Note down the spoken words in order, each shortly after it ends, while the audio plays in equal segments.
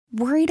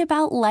Worried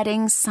about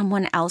letting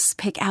someone else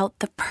pick out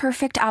the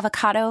perfect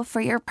avocado for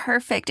your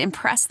perfect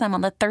impress them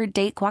on the third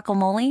date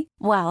guacamole?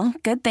 Well,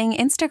 good thing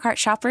Instacart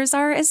shoppers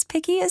are as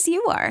picky as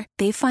you are.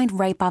 They find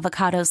ripe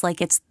avocados like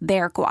it's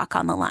their guac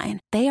on the line.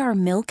 They are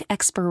milk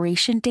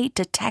expiration date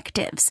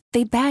detectives.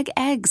 They bag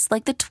eggs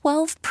like the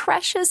 12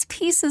 precious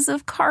pieces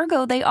of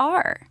cargo they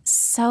are.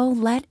 So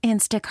let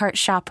Instacart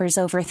shoppers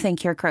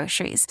overthink your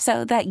groceries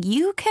so that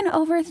you can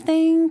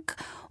overthink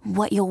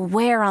what you'll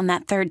wear on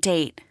that third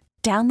date.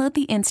 Download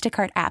the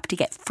Instacart app to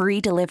get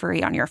free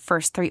delivery on your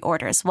first 3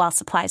 orders while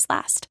supplies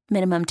last.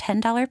 Minimum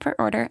 $10 per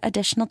order.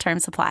 Additional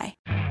terms apply.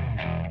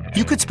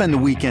 You could spend the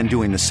weekend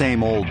doing the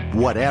same old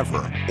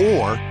whatever,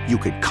 or you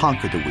could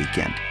conquer the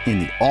weekend in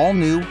the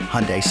all-new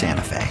Hyundai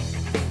Santa Fe.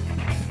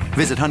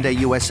 Visit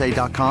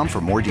HyundaiUSA.com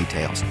for more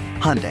details.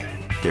 Hyundai,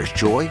 there's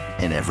joy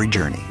in every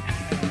journey.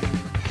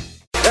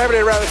 Every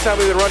day around this time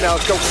we do the rundown.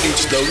 Let's go.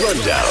 It's the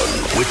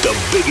Rundown with the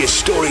biggest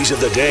stories of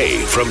the day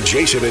from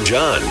Jason and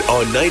John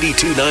on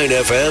 92.9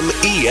 FM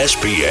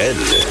ESPN.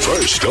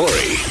 First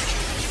story.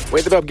 We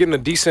ended up getting a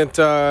decent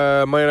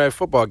Monday Night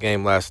Football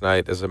game last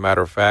night, as a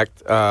matter of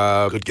fact.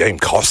 Good game.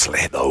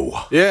 Costly, though.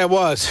 Yeah, it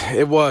was.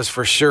 It was,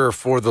 for sure,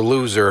 for the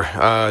loser.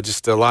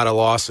 Just a lot of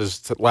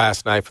losses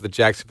last night for the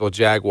Jacksonville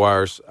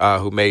Jaguars,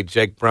 who made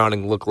Jake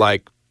Browning look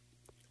like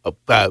a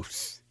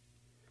boss.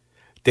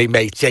 They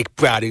made Jake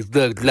Browning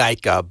look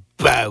like a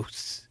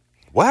boss.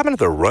 What happened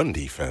to the run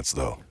defense,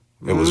 though?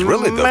 It was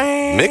really the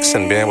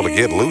Mixon being able to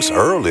get loose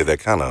early that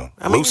kind of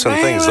loosened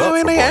things up.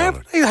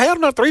 They held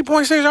enough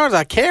 3.6 yards.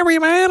 I carry,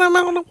 man. I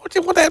don't know what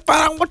you want them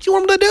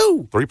to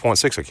do.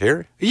 3.6 a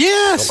carry?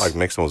 Yes. Felt like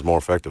Mixon was more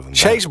effective than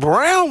Chase that.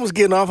 Brown was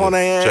getting off on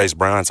that. Chase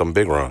Brown had some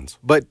big runs.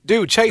 But,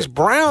 dude, Chase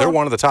Brown. They're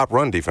one of the top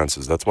run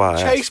defenses. That's why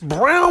I Chase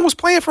Brown was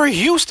playing for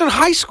Houston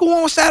High School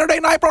on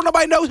Saturday night, bro.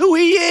 Nobody knows who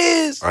he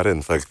is. I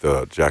didn't think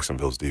the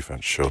Jacksonville's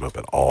defense showed up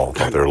at all. I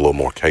thought they were a little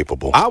more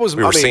capable.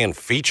 We were seeing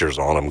features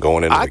on them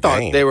going into the game.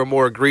 I thought they were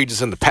more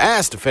egregious in the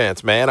pass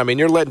defense, man. I mean,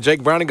 you're letting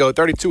Jake Browning go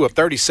 32 of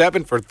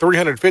 37 for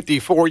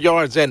 354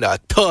 yards and a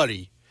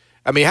tutty.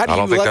 I mean, how do you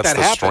let that happen? I don't think that's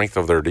the strength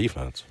of their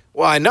defense.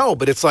 Well, I know,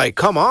 but it's like,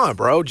 come on,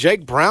 bro.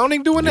 Jake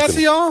Browning doing that to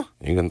y'all?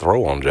 You can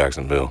throw on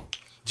Jacksonville.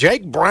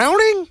 Jake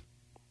Browning?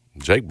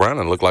 Jake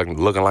Browning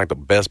looking like the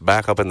best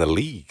backup in the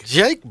league.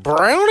 Jake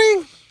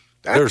Browning?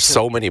 There's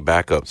so many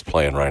backups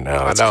playing right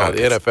now. I know.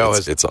 The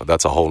NFL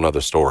that's a whole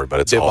nother story, but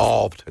it's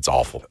devolved. Awful. It's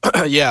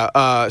awful. Yeah.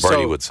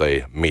 Bernie would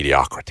say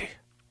mediocrity.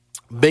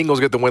 Bengals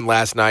get the win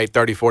last night,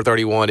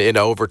 34-31 in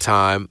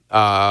overtime.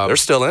 They're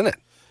still in it.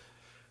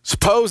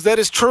 Suppose that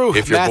is true.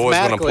 If your boy's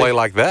going to play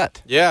like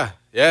that. Yeah.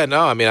 Yeah,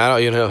 no, I mean, I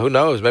don't, who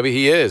knows? Maybe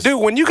he is.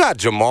 Dude, when you got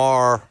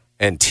Jamar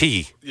and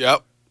T.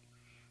 Yep.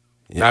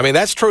 Yeah. I mean,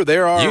 that's true.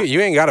 There are.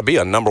 You ain't got to be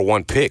a number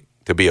one pick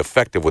to be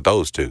effective with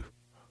those two.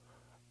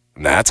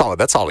 Nah,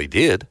 that's all he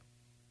did.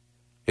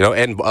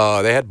 And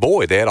they had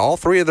Boyd. They had all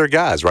 3 of their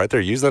guys right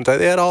there using them.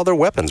 They had all their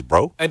weapons,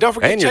 bro. And don't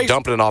forget you're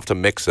dumping it off to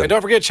Mixon. And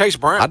don't forget Chase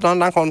Brown. I'm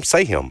not going to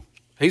say him.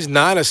 He's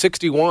 9 of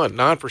 61.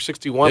 9 for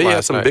 61 he last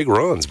had some night. big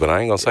runs, but I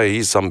ain't going to say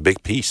he's some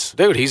big piece.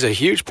 Dude, he's a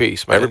huge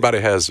piece, man.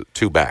 Everybody has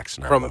 2 backs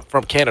now.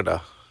 From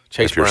Canada.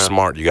 Chase If you're Brown.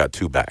 smart, you got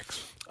 2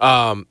 backs.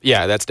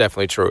 Yeah, that's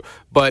definitely true.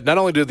 But not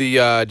only did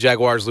the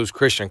Jaguars lose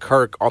Christian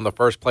Kirk on the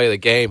first play of the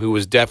game, who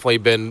has definitely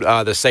been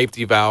the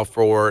safety valve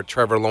for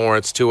Trevor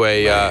Lawrence to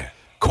a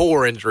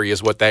core injury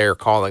is what they are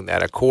calling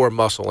that, a core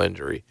muscle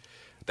injury.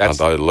 I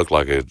thought it looked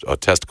like a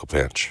testicle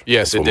pinch.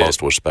 Yes, That's it what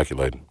most were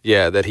speculating.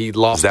 Yeah, that he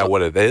lost. Is that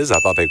what it is? I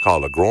thought they'd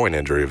call it a groin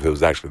injury if it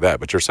was actually that.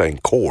 But you're saying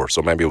core,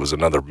 so maybe it was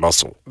another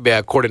muscle. Yeah,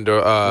 according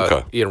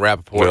to Ian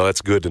Rappaport. Well,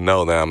 that's good to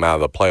know that I'm out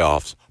of the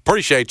playoffs.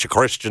 Appreciate you,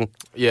 Christian.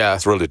 Yeah.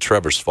 It's really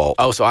Trevor's fault.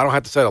 Oh, so I don't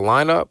have to set a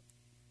lineup?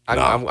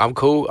 I'm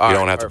cool. You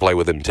don't have to play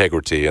with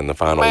integrity in the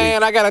final week.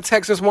 Man, I got a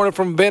text this morning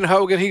from Ben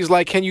Hogan. He's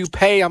like, can you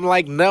pay? I'm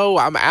like, no,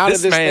 I'm out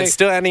of this man thing.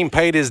 Still hasn't even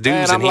paid his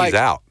dues, and he's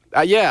out.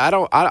 Yeah,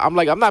 I'm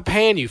like, I'm not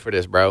paying you for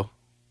this, bro.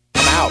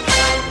 I'm out.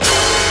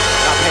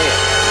 Not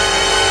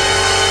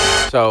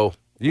paying. So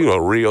you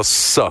a real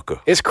sucker.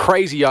 It's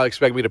crazy y'all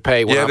expect me to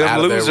pay when I'm out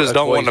of there. Losers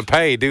don't want to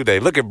pay, do they?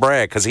 Look at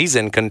Brad, because he's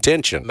in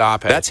contention. No, I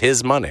paid. That's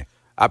his money.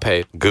 I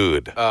paid.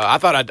 Good. I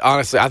thought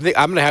I think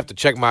I'm going to have to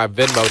check my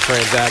Venmo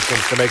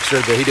transactions to make sure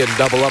that he didn't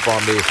double up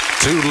on me.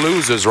 2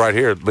 losers right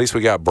here. At least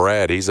we got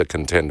Brad. He's a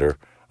contender.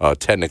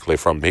 Technically,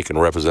 he can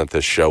represent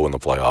this show in the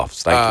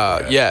playoffs. Thank you,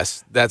 Brad.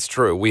 Yes, that's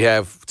true. We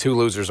have 2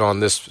 losers on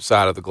this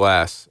side of the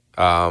glass.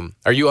 Are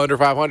you under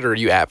 500 or are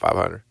you at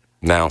 500?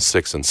 Now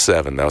 6 and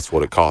 7. That's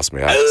what it cost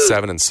me. I had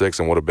 7 and 6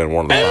 and would have been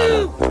one of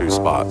the final 2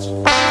 spots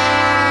with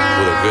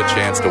a good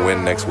chance to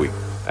win next week.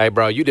 Hey,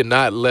 bro, you did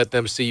not let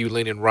them see you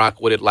lean and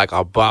rock with it like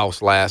a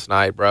boss last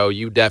night, bro.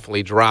 You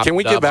definitely dropped. Can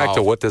we get back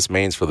to what this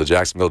means for the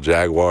Jacksonville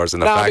Jaguars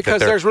and the fact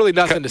because that there's really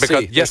nothing to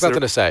see. There's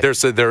nothing to say.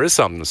 There is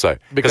something to say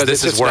because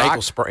this is where an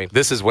ankle sprain.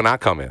 This is when I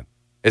come in.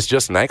 It's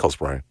just an ankle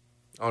sprain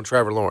on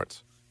Trevor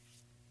Lawrence.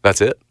 That's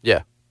it.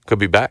 Yeah, could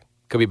be back.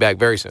 Could be back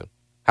very soon.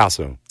 How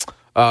soon?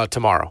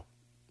 Tomorrow.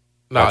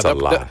 No, That's a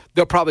lie.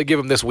 They'll probably give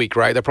him this week,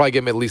 right? They'll probably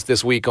give him at least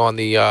this week on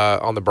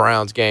the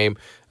Browns game.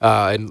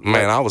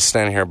 Man, I was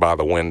standing here by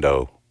the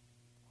window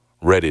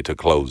ready to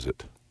close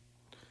it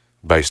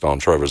based on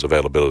Trevor's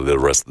availability the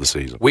rest of the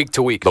season. Week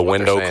to week. The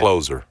window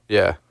closer.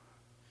 Yeah.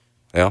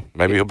 Yeah,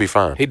 maybe he'll be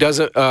fine. He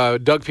doesn't.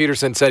 Doug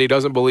Peterson said he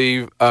doesn't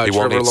believe he won't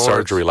Trevor need Lawrence.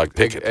 surgery like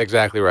Pickett.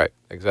 Exactly right.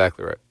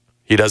 Exactly right.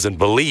 He doesn't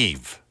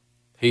believe.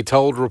 He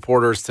told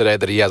reporters today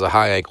that he has a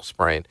high ankle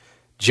sprain,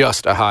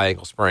 just a high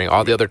ankle sprain.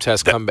 All the other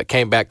tests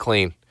came back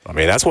clean. I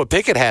mean, that's what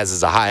Pickett has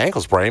is a high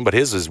ankle sprain, but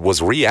his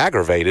was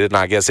re-aggravated, and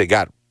I guess it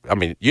got. I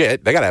mean, yeah,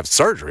 they got to have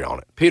surgery on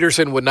it.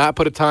 Peterson would not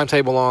put a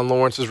timetable on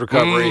Lawrence's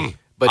recovery,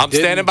 but I'm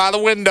standing by the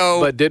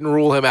window, but didn't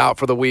rule him out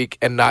for the week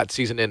and not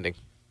season ending.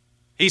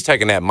 He's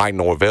taking that Mike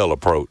Norvell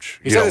approach.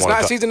 He said it's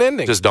not season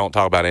ending. Just don't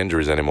talk about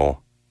injuries anymore.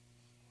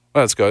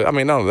 Well, that's good. I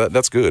mean, no,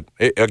 that's good.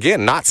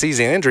 Again, not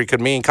season injury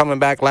could mean coming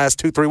back last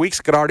 2-3 weeks.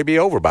 It could already be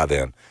over by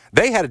then.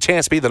 They had a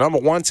chance to be the number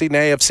 1 seed in the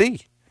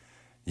AFC.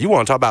 You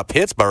want to talk about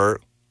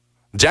Pittsburgh?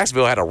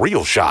 Jacksonville had a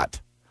real shot,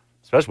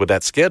 especially with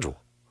that schedule.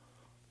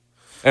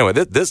 Anyway,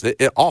 this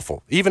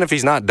awful. Even if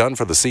he's not done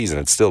for the season,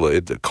 it's still a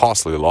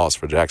costly loss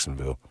for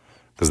Jacksonville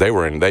because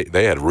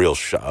they had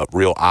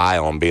real eye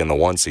on being the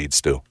 1 seed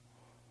still.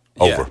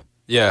 Over.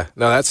 Yeah.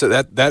 No,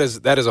 that is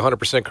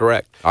 100%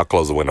 correct. I'll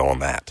close the window on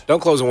that. Don't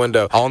close the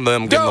window. On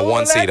them getting the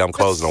 1 seed, I'm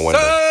closing the window.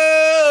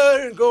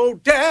 Sun go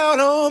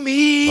down on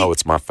me. Oh,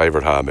 it's my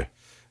favorite hobby.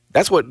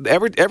 That's what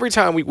every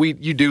time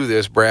you do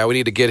this, Brad, we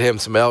need to get him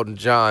some Elton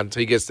John so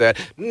he gets that.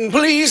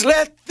 Please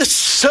let the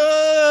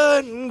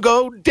sun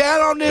go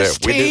down on this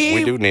team.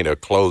 We do need a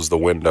close the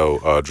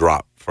window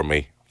drop for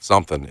me.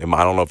 Something.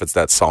 I don't know if it's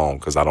that song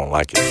because I don't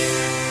like it.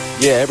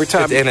 Yeah, every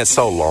time. And it's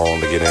so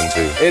long to get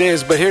into. It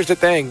is, but here's the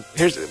thing.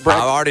 Brad,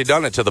 I've already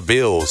done it to the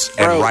Bills,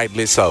 and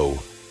rightly so.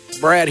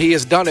 Brad, he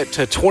has done it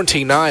to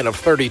 29 of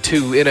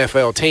 32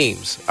 NFL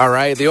teams, all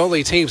right? The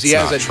only teams he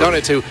hasn't done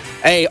it to,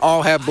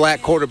 all have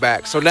black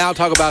quarterbacks. So now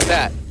talk about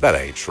that. That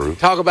ain't true.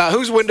 Talk about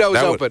whose window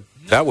is open.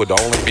 That would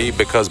only be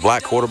because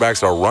black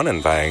quarterbacks are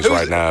running things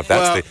right now. If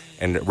that's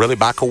and really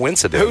by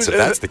coincidence, if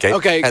that's the case,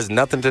 it has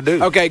nothing to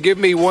do. Okay, give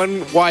me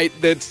one white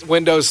that's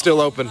window's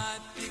still open.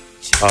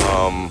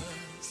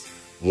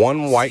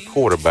 One white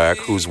quarterback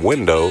whose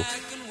window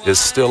is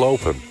still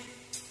open.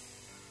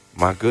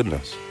 My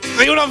goodness.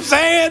 See what I'm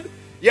saying?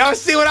 Y'all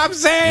see what I'm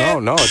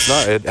saying? No, it's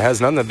not. It has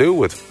nothing to do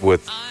with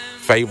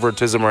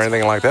favoritism or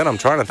anything like that. I'm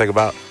trying to think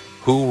about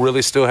who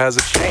really still has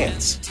a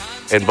chance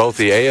in both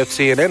the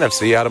AFC and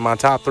NFC out of my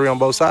top 3 on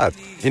both sides.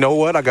 You know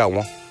what? I got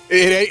one.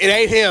 It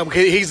ain't him.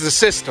 He's the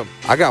system.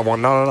 I got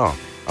one. No.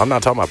 I'm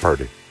not talking about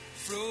Purdy.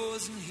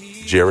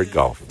 Jared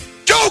Goff.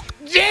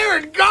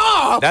 Jared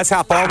Goff! That's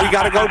how far we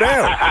got to go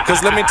down.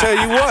 Because let me tell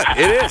you what,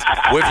 it is.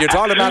 If you're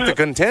talking about the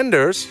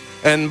contenders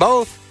and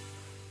both,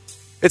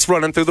 it's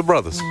running through the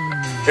brothers.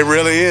 It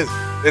really is.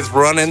 It's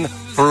running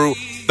through.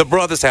 The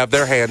brothers have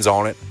their hands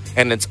on it,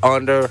 and it's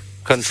under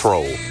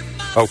control.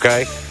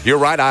 Okay? You're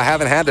right. I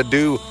haven't had to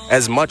do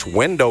as much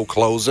window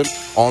closing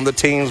on the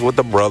teams with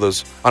the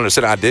brothers.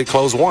 Understand, I did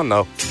close one,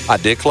 though. I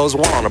did close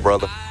one on a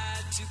brother.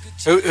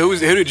 Who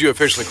did you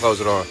officially close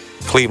it on?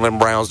 Cleveland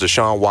Browns,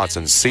 Deshaun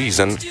Watson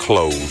season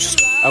closed.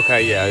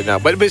 Okay, yeah, no,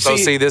 but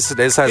see, this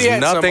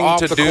has nothing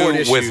to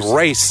do with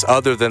race,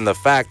 other than the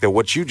fact that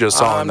what you just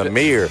saw in the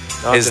mirror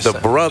is the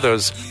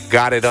brothers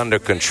got it under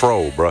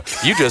control, bro.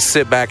 You just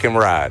sit back and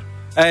ride.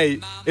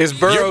 Hey, is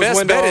Burrow's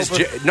window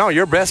open?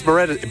 Your best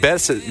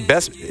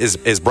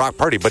is Brock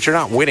Purdy, but you're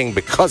not winning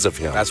because of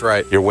him. That's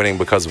right. You're winning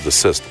because of the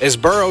system. Is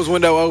Burrow's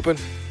window open?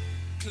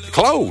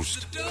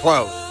 Closed.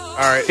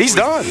 All right. He's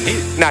done.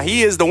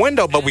 He is the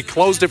window, but we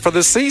closed it for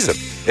this season.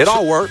 It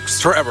all works.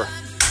 Trevor.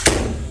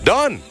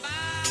 Done.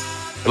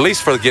 At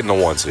least for getting the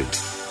 1 seed.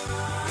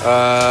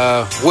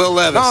 Will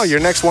Levis. No, your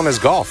next one is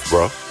Goff,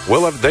 bro.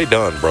 They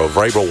done, bro.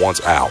 Vrabel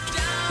wants out.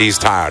 He's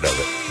tired of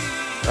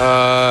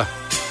it.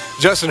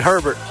 Justin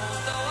Herbert.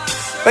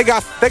 They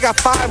got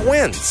 5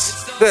 wins.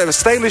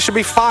 Staley should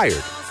be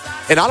fired.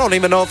 And I don't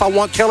even know if I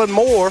want Kellen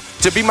Moore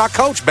to be my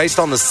coach based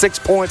on the 6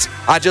 points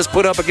I just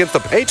put up against the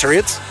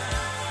Patriots.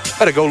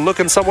 Better go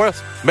looking somewhere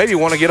else. Maybe you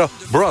want to get a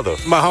brother.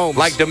 Mahomes.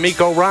 Like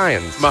DeMeco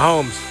Ryans.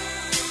 Mahomes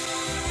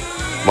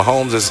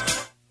is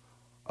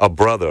a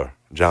brother,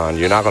 John.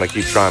 You're not going to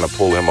keep trying to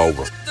pull him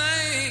over.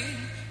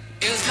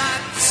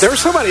 There was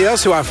somebody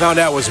else who I found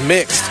out was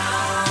mixed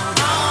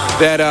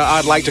that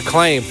I'd like to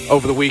claim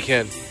over the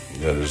weekend.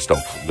 Yeah,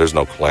 there's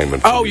no claiming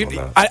for you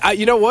on that.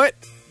 You know what?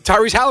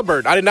 Tyrese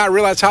Halliburton. I did not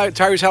realize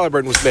Tyrese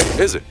Halliburton was mixed.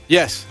 Is it?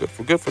 Yes.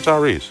 Good for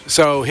Tyrese.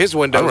 So his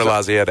window. I didn't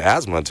realize he had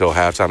asthma until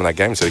halftime in that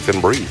game, so he couldn't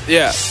breathe.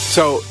 Yeah.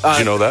 So did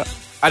you know that?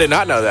 I did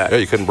not know that. Yeah,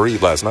 you couldn't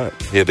breathe last night.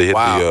 He had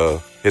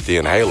to hit the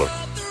inhaler.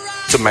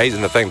 It's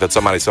amazing to think that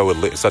somebody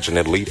such an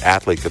elite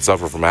athlete could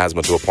suffer from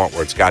asthma to a point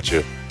where it's got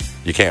you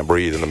can't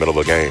breathe in the middle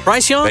of a game.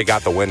 Bryce Young? They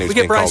got the win. He's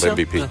being called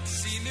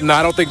MVP. No,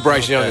 I don't think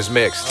Bryce Young is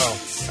mixed.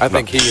 I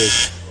think he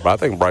is. But I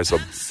think Bryce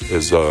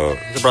is the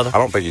brother. I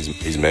don't think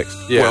he's mixed.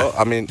 Yeah. Well,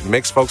 I mean,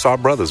 mixed folks are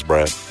brothers,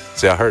 Brad.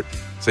 See, I heard.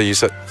 See, you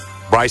said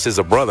Bryce is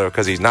a brother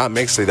because he's not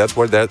mixed. See, that's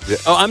where that.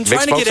 I'm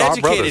trying to get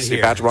educated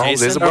here. Patrick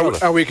Mahomes is a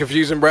brother. Are we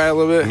confusing Brad a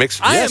little bit?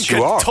 Mixed, I yes, am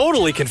you are.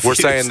 totally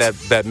confused. We're saying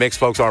that mixed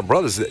folks aren't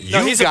brothers.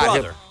 He's a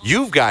brother.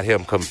 You've got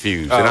him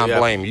confused, and I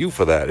blame you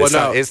for that.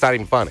 Well, It's not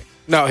even funny.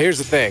 No, here's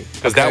the thing.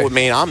 Because that would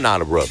mean I'm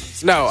not a brother.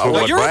 No, so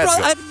well, you're a Brad's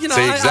brother. See,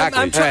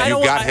 exactly.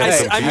 You got him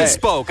confused. I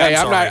misspoke. Hey,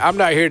 I'm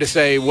not here to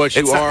say what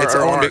you are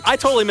or aren't. I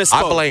totally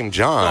misspoke. I blame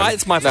John. No,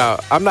 it's my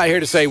fault. No, I'm not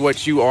here to say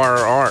what you are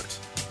or aren't.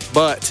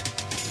 But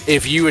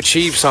if you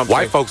achieve something,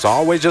 white folks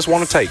always just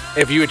want to take.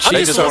 If you achieve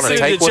I'm just want to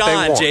listening take to what they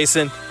John, want,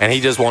 Jason. And he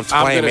just wants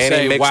to claim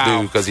any mixed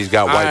dude because he's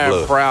got white blood.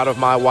 I am proud of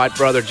my white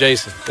brother,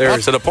 Jason.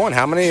 To the point,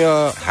 how many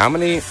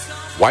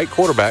white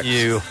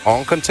quarterbacks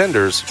on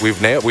contenders?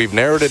 We've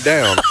narrowed it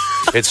down.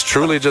 It's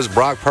truly just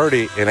Brock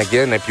Purdy, and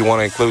again, if you want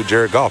to include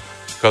Jared Goff,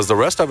 because the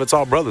rest of it's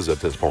all brothers at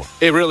this point.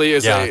 It really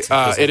is a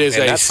sad you're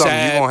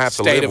gonna have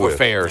to state live of with.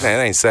 affairs. Man,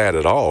 it ain't sad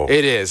at all.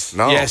 It is.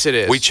 No. Yes, it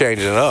is. We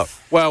changing it up.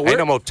 Well, ain't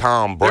no more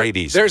Tom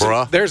Brady's,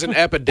 bruh. There's an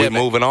epidemic. We're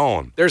moving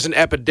on. There's an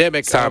epidemic.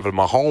 It's time for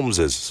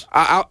Mahomeses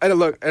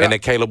and the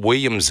Caleb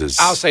Williamses.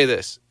 I'll say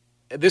this.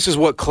 This is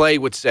what Clay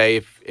would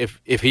say if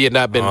he had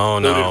not been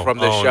booted from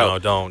this show. No,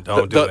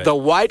 don't do it. The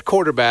white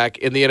quarterback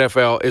in the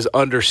NFL is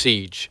under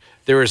siege.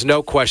 There is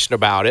no question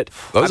about it.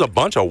 There's a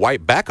bunch of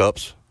white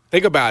backups.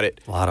 Think about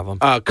it. A lot of them.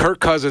 Kirk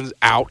Cousins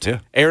out. Yeah.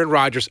 Aaron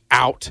Rodgers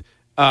out.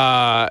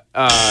 Lawrence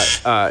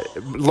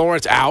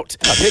out.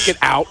 Pickett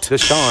out.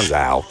 Deshaun's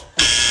out.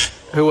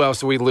 Who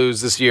else do we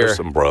lose this year? There's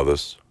some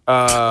brothers.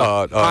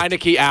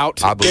 Heineke out.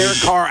 Derek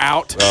Carr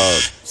out.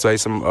 Say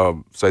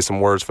some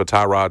words for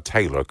Tyrod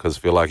Taylor because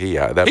feel like he's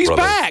brother.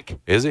 Back.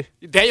 Is he?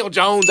 Daniel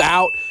Jones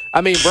out.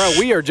 I mean, bro,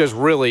 we are just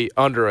really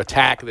under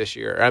attack this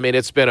year. I mean,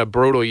 it's been a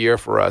brutal year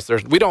for us.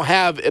 We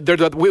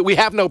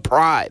have no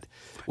pride.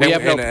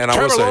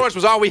 Trevor Lawrence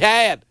was all we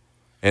had.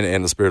 And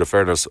in the spirit of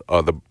fairness,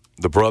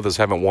 the brothers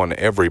haven't won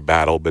every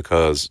battle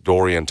because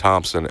Dorian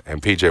Thompson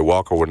and P.J.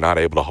 Walker were not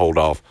able to hold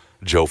off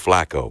Joe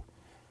Flacco.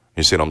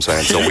 You see what I'm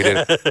saying? So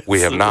we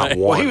have not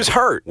won. Well, he was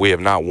hurt. We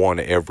have not won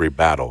every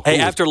battle. Hey,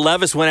 after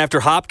Levis went after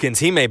Hopkins,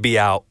 he may be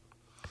out.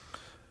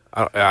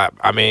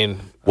 I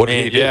mean, what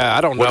did he do? Yeah, I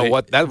don't know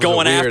what that was.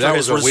 Going after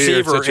his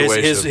receiver,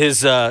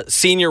 his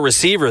senior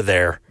receiver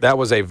there. That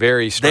was a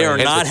very strange. They are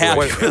not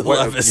happy with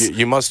Levis.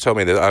 You must tell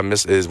me that I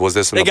missed. Was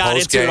this in the post game? They got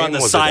into it on the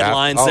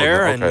sidelines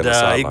there, and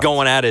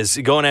going at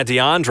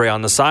DeAndre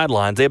on the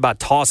sidelines. They about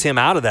toss him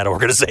out of that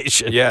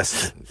organization.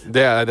 Yes.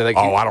 Yeah.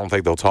 I don't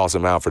think they'll toss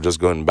him out for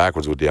just going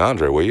backwards with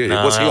DeAndre.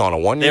 Was he on a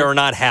 1 year? They were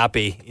not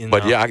happy.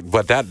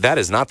 But that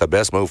is not the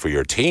best move for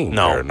your team.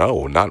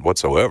 No, not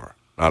whatsoever.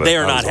 They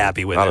are not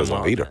happy with him. Not as a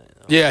leader.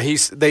 Yeah,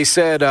 they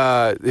said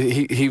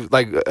he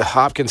like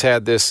Hopkins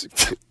had this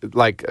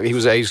like he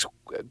was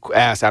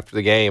asked after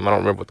the game. I don't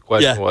remember what the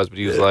question was, but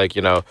he was like,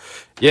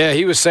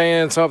 he was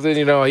saying something.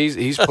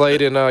 He's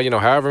played in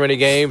however many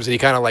games, and he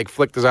kind of like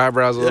flicked his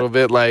eyebrows a little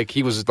bit, like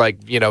he was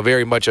like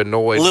very much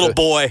annoyed, little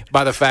boy,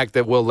 by the fact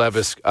that Will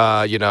Levis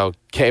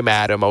came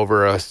at him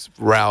over a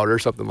route or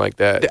something like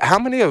that. How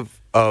many of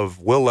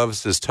Will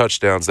Levis's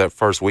touchdowns that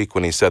first week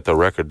when he set the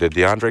record did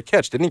DeAndre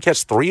catch? Didn't he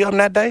catch 3 of them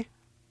that day?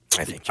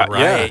 I think you're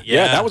right.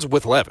 Yeah, that was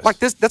with Levis. Like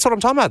this, that's what I'm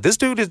talking about. This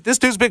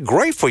dude's been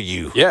great for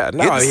you. Yeah,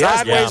 no, getting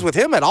sideways with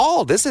him at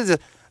all.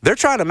 They're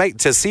trying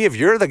to see if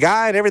you're the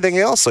guy and everything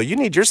else. So you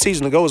need your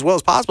season to go as well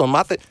as possible. And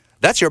I think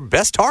that's your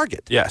best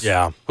target. Yes.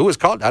 Yeah. Who was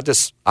called? I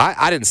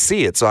didn't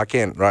see it, so I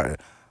can't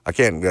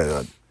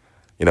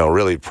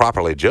really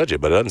properly judge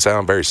it. But it doesn't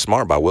sound very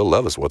smart by Will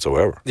Levis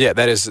whatsoever. Yeah,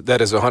 that is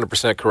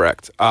 100%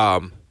 correct.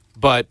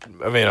 But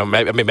I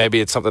mean,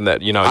 maybe it's something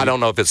that I don't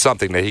know if it's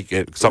something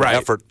that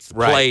effort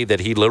play that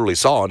he literally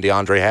saw and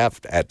DeAndre have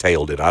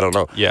tailed it. I don't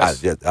know.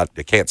 Yes, I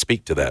can't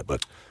speak to that,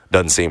 but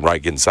doesn't seem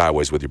right getting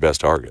sideways with your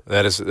best target.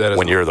 That is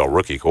when you're the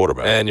rookie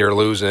quarterback and you're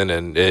losing,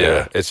 and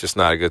it's just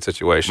not a good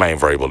situation. Man,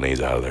 Vrabel needs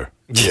out of there.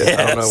 Yes.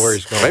 I don't know where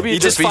he's going. Maybe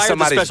just be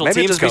somebody.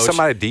 Maybe just be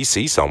somebody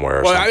DC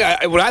somewhere.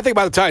 When I think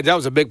about the Titans, that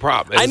was a big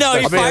problem. I know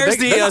he fires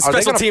the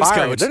special teams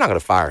coach. They're not going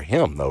to fire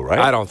him though, right?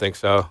 I don't think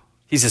so.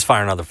 He's just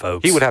firing other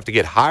folks. He would have to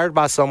get hired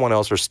by someone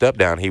else or step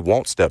down. He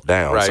won't step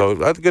down. Right. So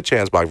that's a good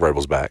chance Mike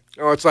Vrabel's back.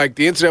 Oh, it's like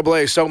the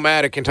NCAA is so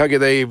mad at Kentucky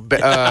they put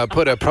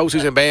a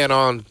postseason ban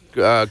on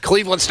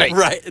Cleveland State.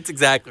 Right. It's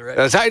exactly right.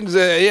 The Titans,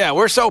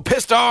 we're so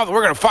pissed off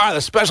we're going to fire the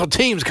special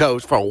teams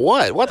coach. For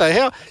what? What the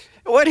hell?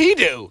 What'd he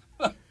do?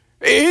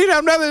 He didn't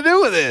have nothing to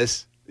do with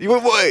this. We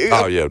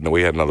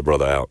had another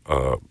brother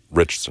out,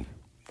 Richardson.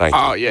 Thank you.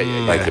 Oh,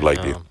 yeah. Thank you,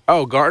 Lakeview.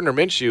 Oh, Gardner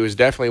Minshew is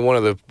definitely one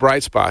of the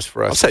bright spots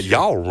for us. I said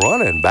y'all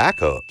running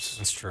backups.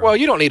 That's true. Well,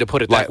 you don't need to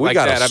put it like that. We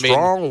got a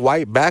strong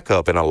white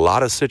backup in a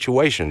lot of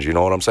situations. You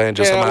know what I'm saying?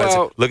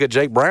 Look at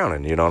Jake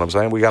Browning. You know what I'm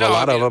saying? We got a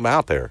lot of them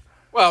out there.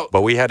 Well,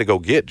 but we had to go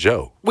get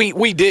Joe.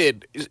 We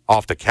did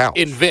off the couch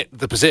invent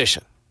the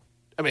position.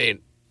 I mean,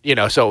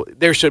 so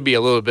there should be a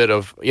little bit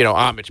of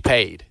homage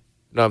paid.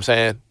 You know what I'm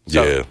saying?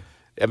 So, yeah.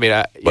 I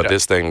mean,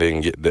 this thing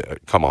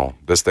didn't come on.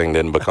 This thing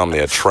didn't become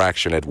the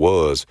attraction it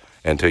was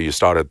until you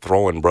started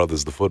throwing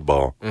brothers the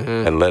football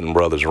and letting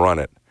brothers run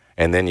it.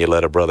 And then you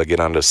let a brother get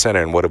under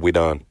center, and what have we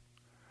done?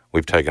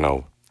 We've taken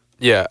over.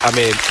 Yeah, I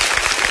mean,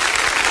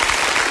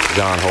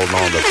 John holding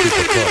on to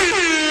Cooper Kupp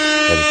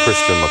and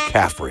Christian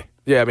McCaffrey.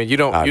 Yeah, I mean, you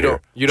don't.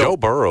 Joe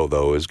Burrow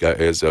though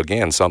is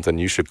again something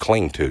you should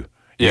cling to.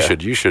 You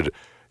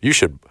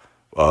should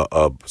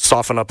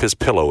soften up his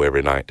pillow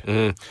every night,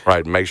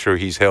 right? Make sure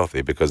he's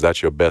healthy because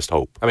that's your best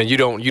hope. I mean, you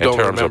don't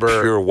remember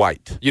pure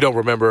white. You don't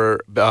remember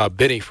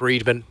Benny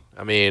Friedman.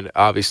 I mean,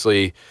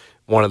 obviously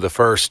one of the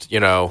first,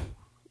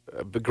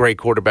 great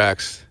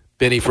quarterbacks,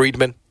 Benny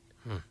Friedman.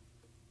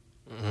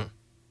 Mm-hmm.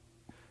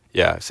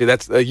 Yeah, see,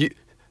 that's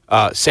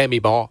Sammy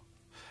Ball.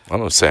 I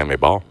know Sammy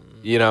Ball.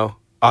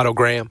 Otto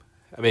Graham.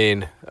 I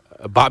mean,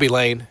 Bobby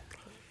Lane,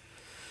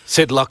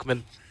 Sid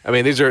Luckman. I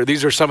mean, these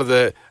are some of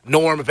the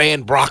Norm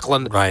Van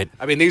Brocklin. Right.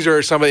 I mean, these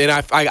are some of, and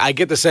I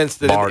get the sense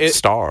that Bart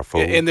Starr,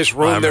 in this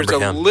room, there's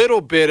a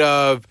little bit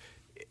of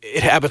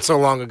it happened so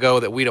long ago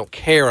that we don't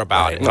care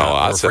about it. No,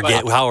 I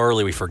forget how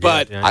early we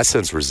forget. But I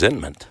sense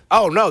resentment.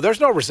 Oh no, there's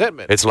no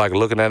resentment. It's like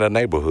looking at a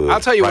neighborhood. I'll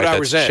tell you what I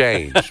resent.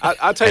 Changed.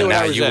 I'll tell you what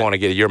I resent. And now you want to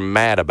get it. You're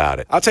mad about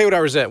it. I'll tell you what I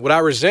resent. What I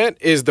resent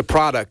is the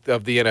product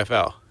of the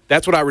NFL.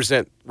 That's what I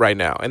resent right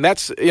now. And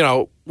that's,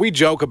 we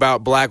joke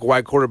about black,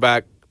 white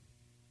quarterback.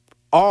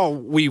 All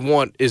we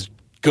want is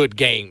good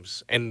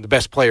games and the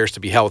best players to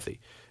be healthy.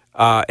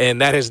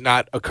 And that has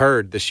not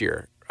occurred this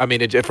year. I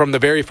mean, from the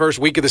very first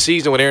week of the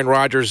season when Aaron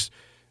Rodgers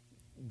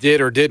did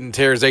or didn't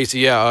tear his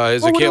ACL,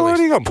 his Achilles. What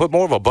are you going to put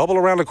more of a bubble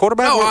around the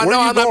quarterback? No, Where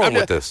are you going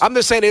with this? I'm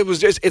just saying it was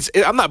just.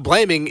 I'm not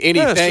blaming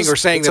anything or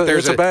saying that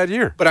there's a bad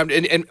year. But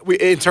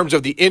in terms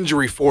of the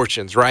injury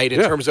fortunes, right?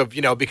 In terms of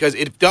because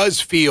it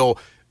does feel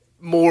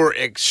more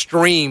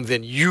extreme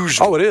than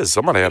usual. Oh, it is.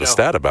 Somebody had a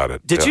stat about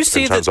it. Did you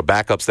see in terms of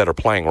backups that are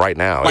playing right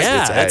now?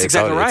 That's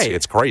exactly right.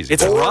 It's crazy.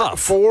 It's rough.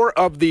 4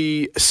 of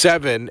the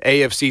 7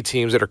 AFC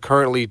teams that are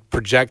currently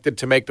projected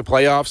to make the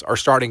playoffs are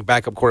starting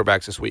backup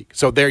quarterbacks this week.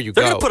 So there you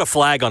go. They're going to put a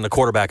flag on the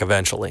quarterback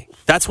eventually.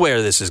 That's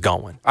where this is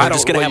going. They're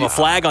just going to have a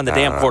flag on the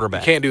damn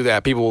quarterback. You can't do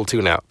that. People will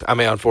tune out. I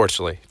mean,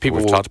 unfortunately,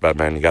 we've talked about,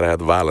 man. You got to have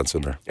the violence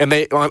in there. And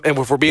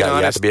if we're being honest,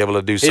 you have to be able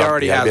to do something. He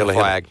already has a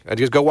flag.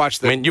 Just go watch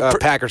the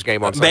Packers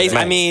game on Sunday.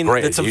 I mean,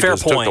 it's a fair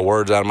point. Took the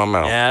words out of my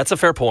mouth. Yeah, that's a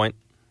fair point.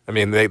 I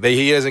mean,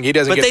 he doesn't.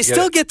 But they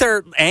still get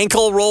their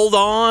ankle rolled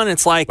on.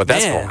 It's like, but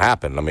that's going to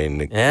happen. I mean,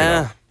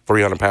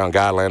 300-pound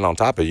guy laying on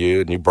top of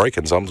you and you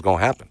breaking something's going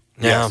to happen.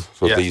 Yeah.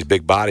 So these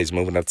big bodies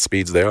moving at the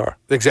speeds they are.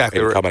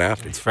 Exactly. And coming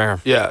after you. It's fair.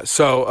 Yeah.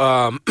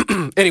 So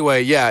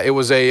anyway, it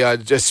was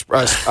just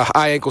a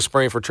high ankle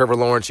sprain for Trevor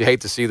Lawrence. You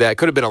hate to see that. It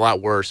could have been a lot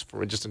worse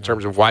just in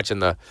terms of watching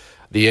the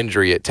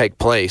injury take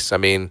place. I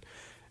mean,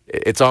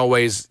 it's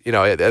always,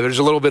 there's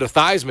a little bit of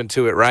Theismann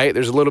to it, right?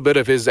 There's a little bit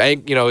of his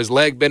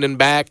leg bending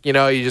back. You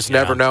just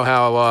never know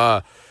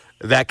how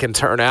that can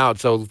turn out.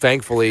 So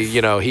thankfully,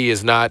 he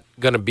is not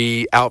going to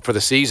be out for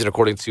the season,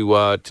 according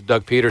to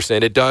Doug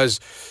Peterson. It does,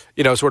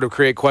 sort of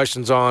create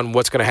questions on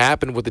what's going to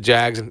happen with the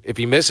Jags and if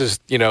he misses,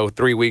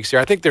 3 weeks here.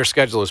 I think their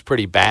schedule is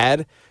pretty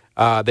bad.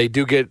 They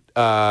do get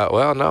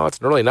no,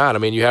 it's really not. I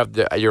mean,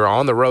 you're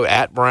on the road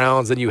at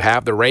Browns, then you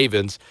have the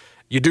Ravens.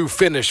 You do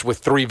finish with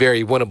 3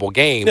 very winnable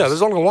games. Yeah,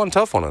 there's only one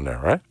tough one in there,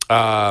 right?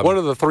 What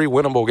are the 3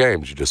 winnable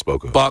games you just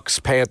spoke of? Bucks,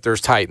 Panthers,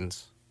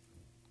 Titans.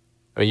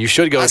 I mean, you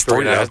should go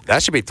 3.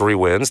 That should be 3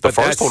 wins. The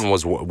first one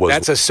was.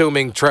 That's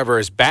assuming Trevor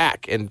is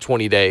back in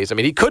 20 days. I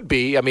mean, he could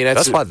be. I mean,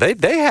 that's why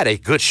they had a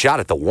good shot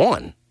at the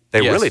 1.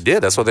 They really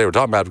did. That's what they were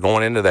talking about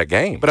going into that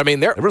game. But I mean,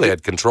 they really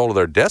had control of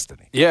their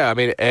destiny. Yeah, I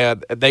mean,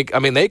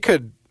 they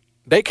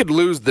could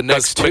lose the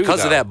next 2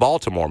 because of that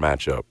Baltimore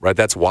matchup, right?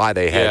 That's why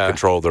they had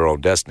control of their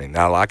own destiny.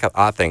 Now,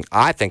 I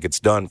think it's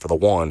done for the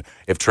 1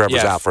 if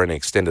Trevor's out for an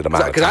extended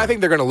amount of time. Because I think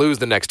they're going to lose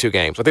the next 2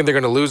 games. I think they're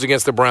going to lose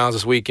against the Browns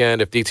this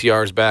weekend if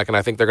DTR is back, and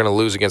I think they're going to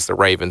lose against the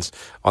Ravens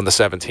on the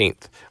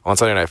 17th on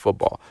Sunday Night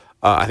Football.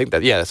 I think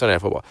that's Sunday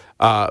Night Football.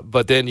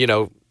 But then you're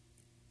going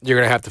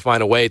to have to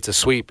find a way to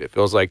sweep. It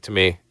feels like to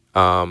me.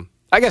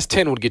 I guess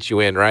 10 would get you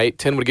in, right?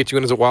 10 would get you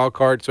in as a wild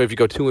card. So if you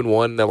go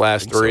 2-1 in the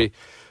last 3.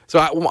 So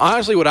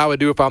honestly, what I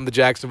would do if I'm the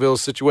Jacksonville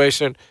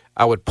situation,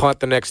 I would punt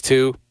the next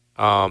 2.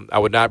 I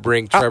would not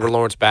bring Trevor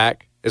Lawrence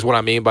back, is what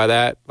I mean by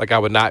that. Like, I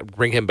would not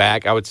bring him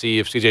back. I would see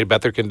if C.J.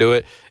 Beathard can do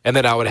it. And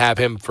then I would have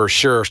him for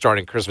sure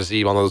starting Christmas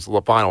Eve on those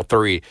final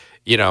 3,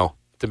 to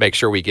make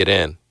sure we get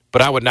in.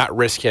 But I would not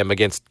risk him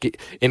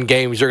in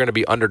games you're going to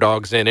be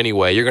underdogs in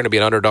anyway. You're going to be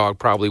an underdog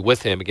probably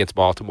with him against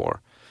Baltimore.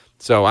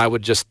 So I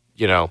would just,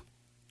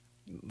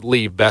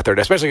 leave Beathard,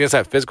 especially against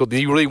that physical. Do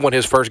you really want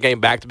his first game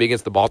back to be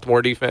against the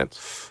Baltimore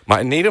defense?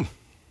 Might need him.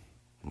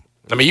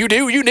 I mean, you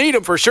do. You need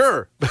him for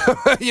sure.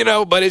 But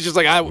it's just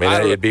like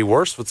it'd be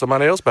worse with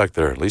somebody else back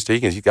there. At least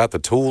he got the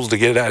tools to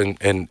get it out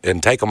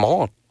and take them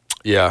on.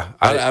 Yeah,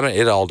 I mean,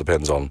 it all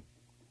depends on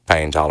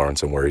pain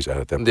tolerance and where he's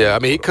at that point. Yeah, I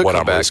mean, he could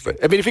come back. Risking.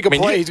 I mean, if he can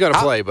play, he's going to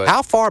play. But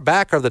how far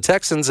back are the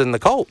Texans and the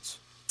Colts?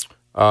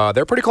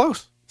 They're pretty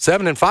close.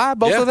 7-5,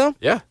 both of them.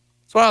 Yeah,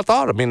 that's what I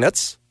thought. I mean,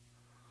 that's.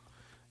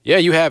 Yeah,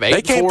 you have 8.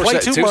 They can't play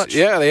too much.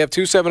 Yeah, they have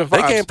 2 7-5.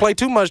 They can't play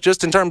too much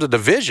just in terms of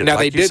division. Now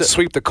they did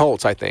sweep the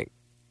Colts, I think.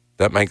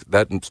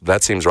 That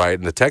seems right.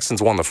 And the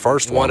Texans won the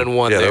first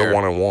 1-1. Yeah, they're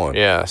 1-1.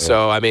 Yeah.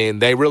 So I mean,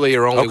 they really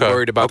are only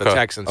worried about the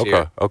Texans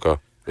here. Okay.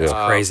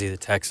 Yeah. Crazy, the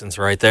Texans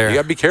right there. You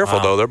got to be careful,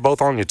 though. They're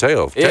both on your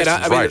tail. If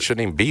Texans right,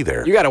 shouldn't even be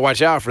there. You got to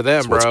watch out for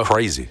them, That's bro. what's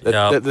crazy.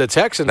 The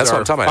Texans That's are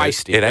what I'm talking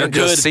feisty. About. It ain't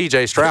just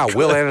C.J. Stroud.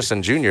 Will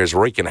Anderson Jr. is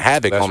wreaking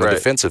havoc on the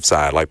defensive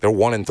side. Like, their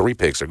 1-3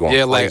 picks are going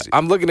crazy. Like,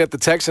 I'm looking at the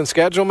Texan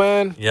schedule,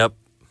 man. Yep.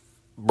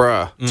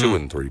 Bruh.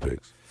 2-3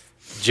 picks.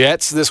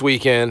 Jets this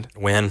weekend.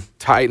 Win.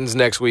 Titans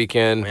next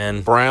weekend.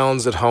 Win.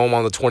 Browns at home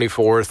on the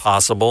 24th.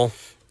 Possible.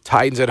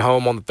 Titans at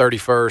home on the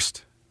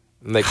 31st.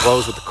 And they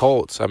close with the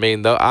Colts. I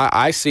mean,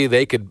 I see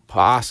they could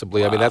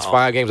possibly. Wow. I mean, that's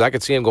 5 games. I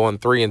could see them going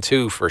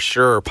 3-2 for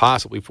sure,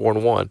 possibly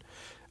 4-1.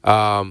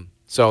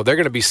 So they're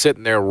going to be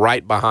sitting there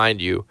right behind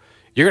you.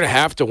 You're going to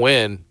have to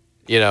win,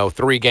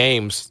 3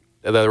 games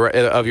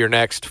of your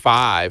next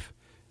 5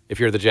 if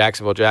you're the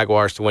Jacksonville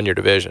Jaguars to win your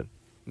division.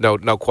 No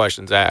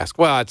questions asked.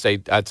 Well, I'd say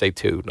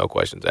 2, no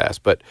questions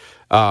asked. But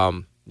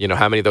how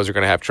many of those are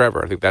going to have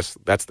Trevor? I think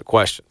that's the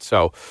question.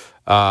 So.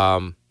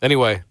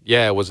 Anyway,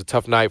 yeah, it was a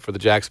tough night for the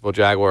Jacksonville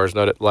Jaguars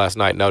last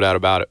night, no doubt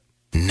about it.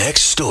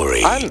 Next story.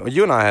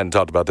 You and I hadn't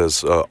talked about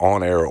this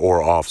on air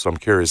or off, so I'm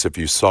curious if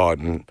you saw it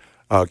and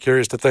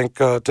curious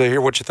to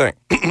hear what you think.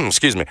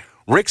 Excuse me.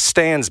 Rick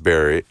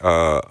Stansbury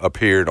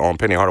appeared on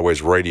Penny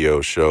Hardaway's radio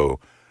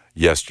show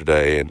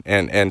yesterday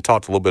and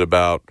talked a little bit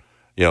about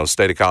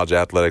state of college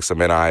athletics, some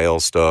NIL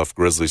stuff,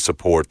 Grizzly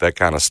support, that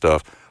kind of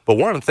stuff. But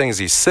one of the things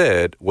he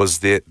said was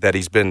that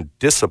he's been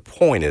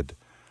disappointed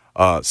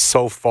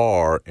so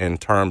far in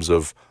terms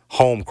of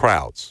home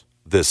crowds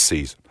this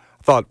season.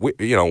 I thought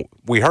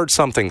we heard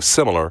something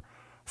similar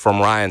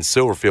from Ryan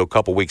Silverfield a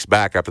couple weeks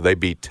back after they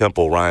beat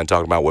Temple. Ryan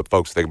talking about what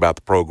folks think about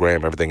the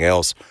program, everything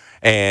else,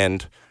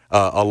 and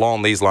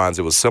along these lines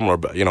it was similar.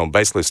 But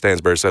basically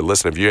Stansbury said,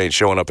 "Listen, if you ain't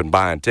showing up and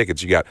buying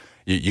tickets,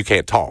 you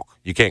can't talk,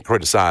 you can't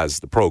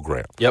criticize the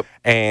program." Yep.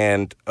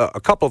 And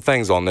a couple of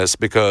things on this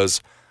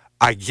because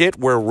I get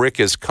where Rick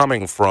is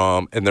coming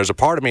from, and there's a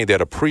part of me that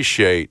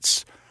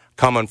appreciates.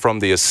 Coming from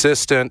the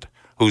assistant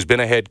who's been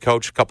a head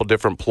coach a couple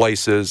different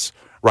places,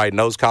 right,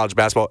 knows college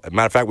basketball.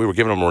 Matter of fact, we were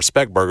giving him a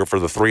respect burger for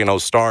the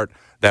 3-0 start,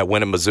 that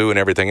win in Mizzou and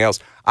everything else.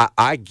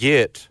 I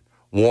get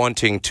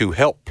wanting to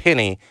help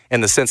Penny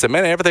in the sense that,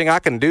 man, everything I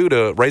can do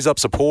to raise up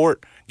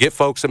support, get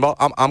folks involved,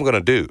 I'm going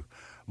to do.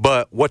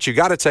 But what you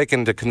got to take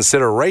into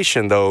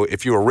consideration, though,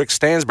 if you were Rick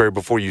Stansbury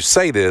before you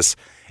say this,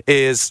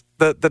 is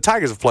the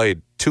Tigers have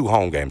played 2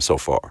 home games so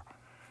far.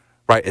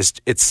 Right,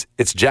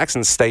 it's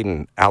Jackson State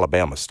and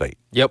Alabama State.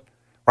 Yep.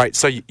 Right,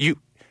 so you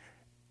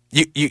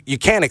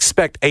can't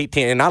expect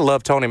 18, and I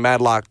love Tony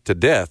Madlock to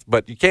death,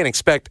 but you can't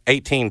expect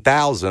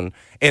 18,000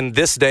 in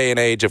this day and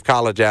age of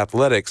college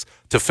athletics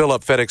to fill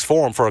up FedEx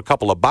Forum for a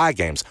couple of bye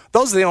games.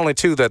 Those are the only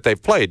 2 that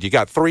they've played. You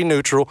got 3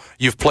 neutral,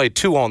 you've played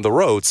 2 on the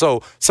road.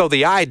 So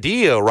the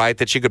idea, right,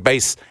 that you could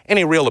base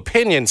any real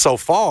opinion so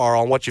far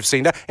on what you've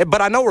seen,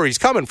 but I know where he's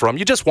coming from.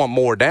 You just want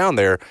more down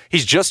there.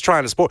 He's just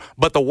trying to support.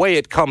 But the way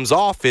it comes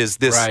off is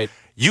this. Right.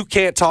 You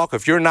can't talk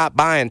if you're not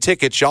buying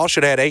tickets. Y'all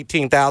should have had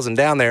 18,000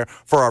 down there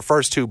for our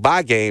first 2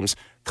 bye games.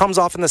 Comes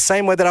off in the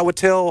same way that I would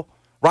tell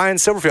Ryan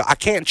Silverfield. I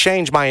can't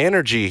change my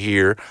energy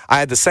here. I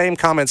had the same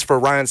comments for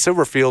Ryan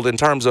Silverfield in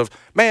terms of,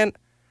 man,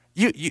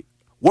 you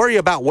worry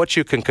about what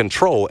you can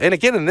control. And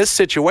again, in this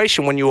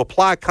situation, when you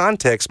apply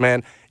context,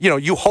 man,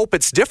 you hope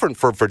it's different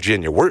for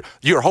Virginia.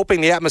 You're hoping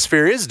the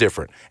atmosphere is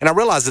different. And I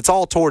realize it's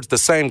all towards the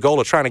same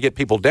goal of trying to get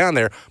people down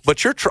there,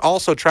 but you're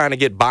also trying to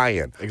get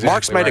buy-in. Exactly.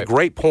 Mark's made a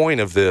great point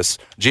of this,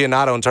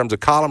 Giannotto, in terms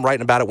of column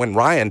writing about it when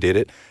Ryan did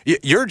it.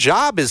 Your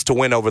job is to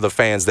win over the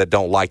fans that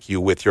don't like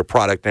you with your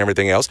product and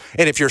everything else.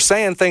 And if you're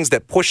saying things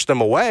that push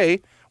them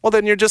away, well,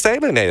 then you're just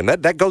alienating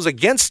them. That goes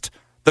against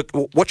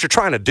what you're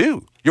trying to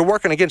do. You're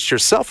working against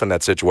yourself in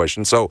that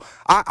situation. So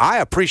I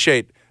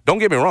appreciate, don't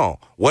get me wrong,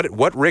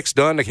 what Rick's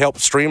done to help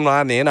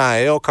streamline the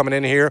NIL coming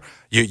in here.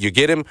 You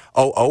get him,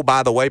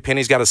 by the way,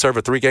 Penny's got to serve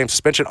a 3-game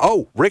suspension.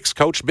 Rick's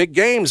coached big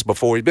games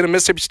before. He's been in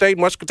Mississippi State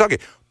and West Kentucky.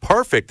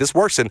 Perfect. This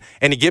works. And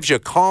he gives you a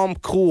calm,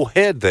 cool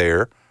head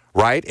there,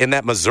 right, in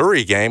that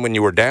Missouri game when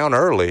you were down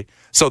early.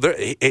 So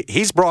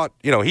he's brought,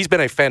 he's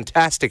been a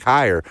fantastic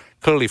hire,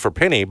 clearly for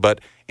Penny,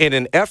 but in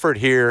an effort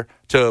here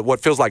to what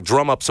feels like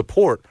drum up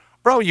support,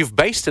 bro, you've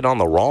based it on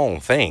the wrong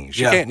things.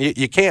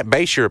 You can't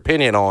base your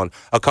opinion on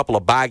a couple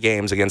of bye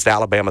games against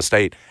Alabama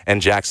State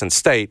and Jackson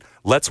State.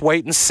 Let's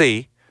wait and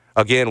see,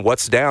 again,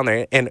 what's down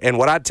there. And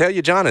what I'd tell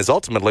you, John, is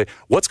ultimately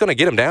what's going to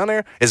get them down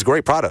there is a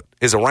great product,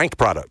 is a ranked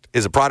product,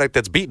 is a product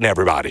that's beating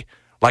everybody.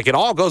 Like, it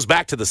all goes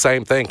back to the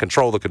same thing,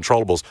 control the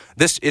controllables.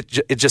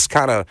 It just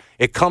kind of,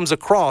 it comes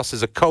across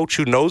as a coach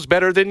who knows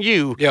better than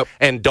you. Yep.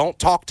 And don't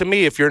talk to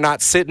me if you're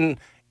not sitting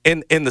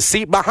in the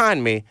seat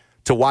behind me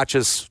to watch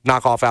us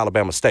knock off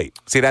Alabama State.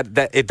 See,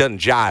 that it doesn't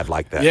jive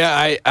like that. Yeah,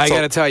 I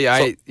got to tell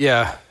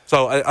you,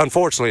 So,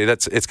 unfortunately,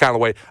 it's kind of the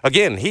way.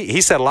 Again,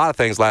 he said a lot of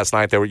things last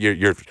night that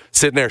you're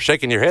sitting there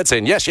shaking your head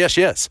saying, yes, yes,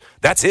 yes.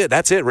 That's it.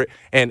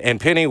 And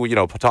Penny,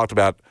 talked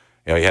about,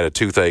 he had a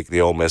toothache,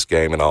 the Ole Miss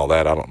game and all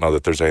that. I don't know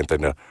that there's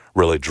anything to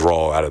really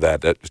draw out of that.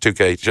 That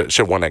 2K should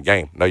have won that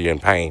game. No, you're in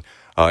pain.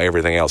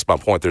 Everything else. My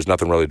point, there's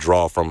nothing really to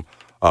draw from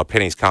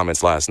Penny's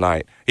comments last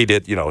night. He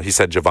did, he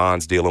said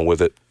Javon's dealing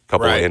with it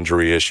couple of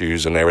injury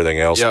issues and everything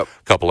else, a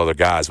couple other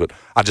guys. But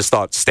I just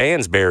thought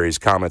Stansbury's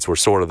comments were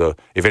sort of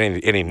if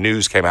any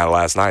news came out of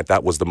last night,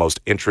 that was the most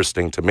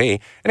interesting to me.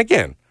 And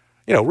again,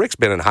 Rick's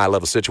been in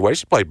high-level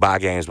situations, played bye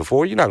games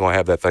before. You're not going to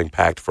have that thing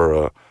packed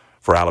for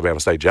Alabama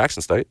State,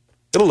 Jackson State.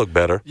 It'll look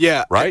better,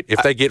 right?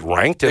 If they get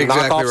ranked and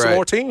knock off some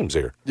more teams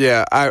here.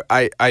 Yeah,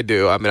 I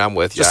do. I mean, I'm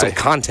with you. Just some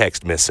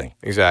context missing.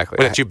 Exactly.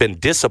 But you've been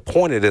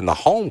disappointed in the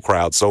home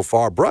crowd so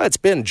far, bro. It's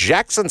been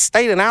Jackson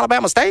State and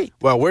Alabama State.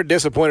 Well, we're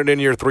disappointed in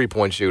your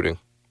three-point shooting.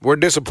 We're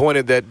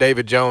disappointed that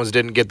David Jones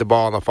didn't get the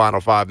ball in the final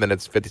 5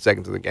 minutes, 50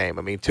 seconds of the game.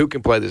 I mean, two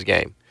can play this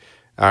game.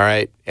 All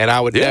right, and I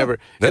would never.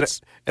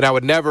 And I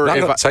would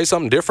never say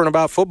something different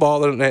about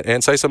football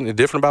and say something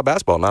different about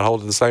basketball. Not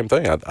hold it the same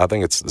thing. I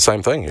think it's the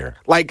same thing here.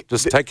 Like,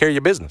 just take care of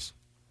your business.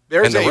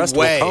 There's a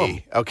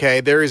way.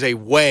 Okay, there is a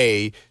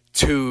way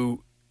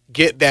to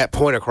get that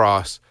point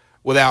across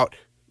without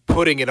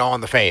putting it on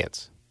the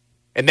fans,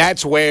 and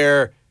that's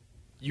where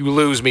you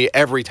lose me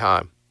every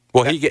time.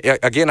 Well,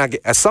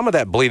 some of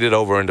that bleeded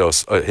over into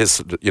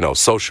his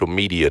social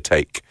media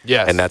take.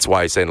 Yes. And that's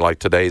why he's saying, like,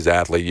 today's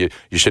athlete,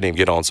 you shouldn't even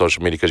get on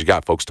social media because you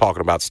got folks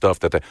talking about stuff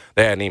that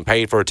they hadn't even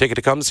paid for a ticket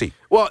to come see.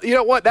 Well, you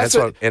know what?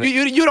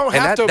 You don't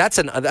have to.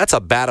 That's a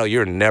battle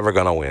you're never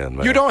going to win,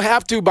 man. You don't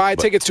have to buy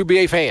tickets to be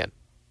a fan,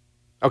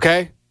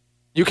 okay?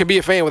 You can be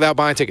a fan without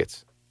buying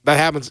tickets. That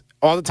happens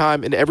all the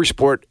time in every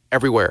sport,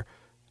 everywhere.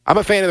 I'm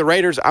a fan of the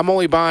Raiders. I'm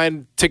only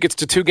buying tickets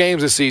to 2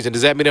 games this season.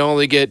 Does that mean I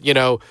only get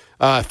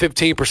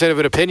 15% of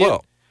an opinion?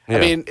 Well, yeah. I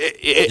mean,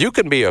 you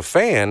can be a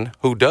fan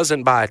who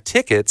doesn't buy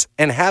tickets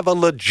and have a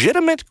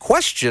legitimate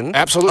question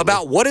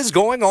about what is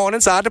going on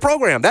inside the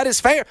program. That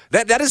is fair.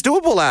 That is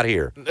doable out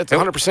here. That's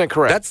 100%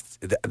 correct.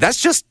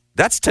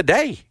 That's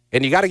today,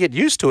 and you got to get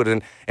used to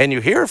it. And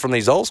you hear from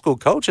these old school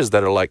coaches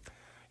that are like,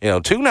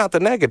 tune out the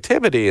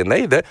negativity, and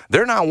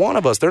they're not one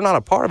of us. They're not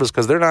a part of us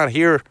because they're not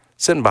here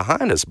sitting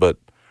behind us, but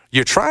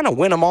you're trying to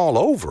win them all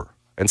over.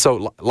 And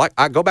so, like,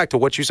 I go back to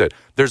what you said.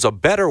 There's a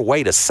better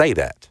way to say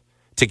that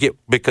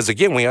because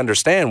again, we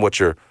understand what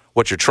you're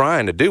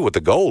trying to do. What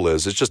the goal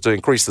is. It's just to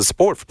increase the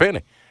support for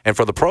Penny and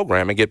for the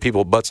program and get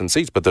people butts in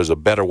seats. But there's a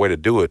better way to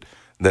do it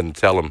than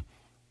to tell them,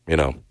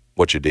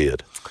 what you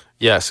did.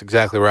 Yes,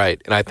 exactly right.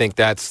 And I think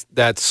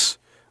that's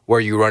where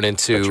you run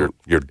into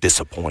you're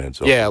disappointed.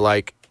 So. Yeah,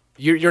 like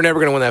you're never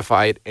going to win that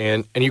fight,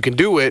 and you can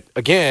do it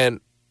again.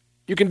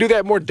 You can do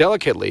that more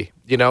delicately.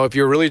 If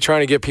you're really trying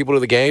to get people to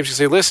the games, you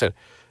say, listen,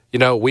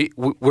 we're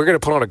going to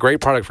put on a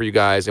great product for you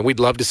guys, and we'd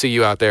love to see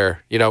you out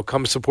there.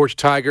 Come support your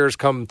Tigers.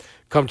 Come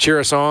cheer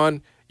us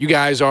on. You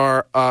guys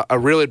are a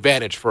real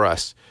advantage for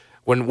us.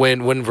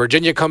 When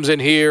Virginia comes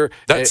in here,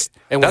 that's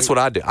what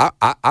I do.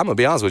 I'm gonna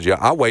be honest with you.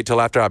 I wait till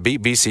after I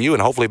beat VCU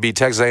and hopefully beat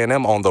Texas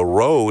A&M on the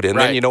road, and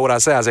then you know what I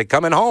say? I say,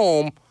 coming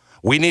home,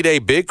 we need a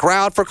big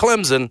crowd for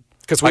Clemson.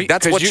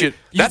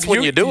 That's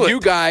when you do it.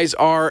 You guys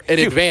are an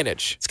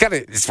advantage.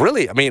 It's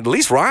really. I mean, at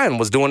least Ryan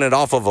was doing it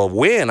off of a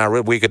win.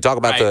 We could talk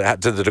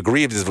about to the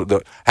degree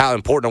of how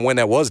important a win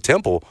that was.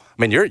 Temple.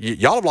 I mean,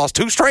 y'all have lost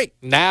 2 straight.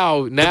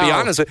 Now, to be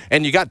honest,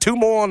 and you got 2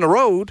 more on the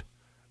road.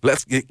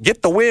 Let's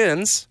get the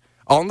wins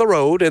on the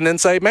road, and then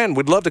say, man,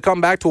 we'd love to come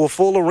back to a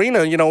full arena.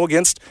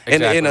 Against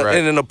in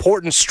an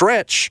important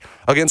stretch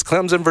against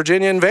Clemson,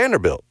 Virginia, and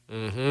Vanderbilt.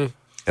 Mm-hmm.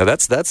 Now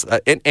that's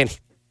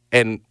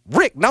And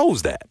Rick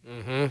knows that.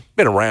 Mm-hmm.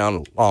 Been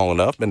around long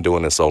enough, been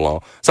doing this so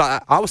long. So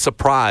I was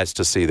surprised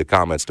to see the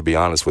comments, to be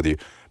honest with you,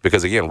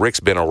 because, again, Rick's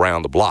been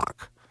around the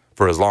block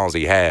for as long as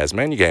he has.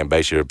 Man, you can't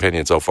base your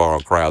opinion so far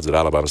on crowds at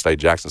Alabama State,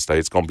 Jackson State.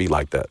 It's going to be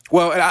like that.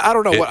 Well, I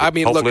don't know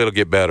hopefully it'll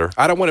get better.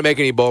 I don't want to make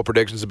any bold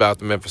predictions about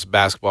the Memphis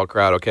basketball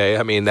crowd, okay?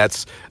 I mean,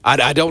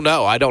 I don't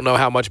know. I don't know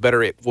how much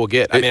better it will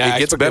get. It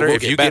gets better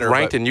if you get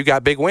ranked and you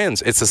got big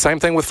wins. It's the same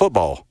thing with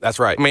football. That's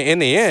right. I mean, in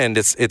the end,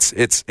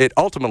 it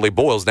ultimately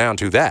boils down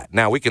to that.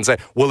 Now, we can say,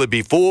 will it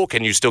be full?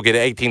 Can you still get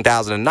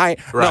 18,000 a night?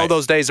 Right. No,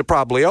 those days are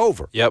probably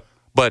over. Yep.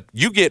 But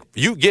you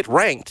get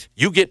ranked,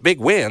 you get big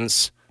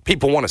wins.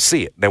 People want to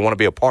see it. They want to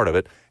be a part of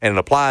it, and it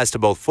applies to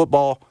both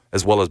football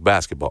as well as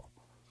basketball.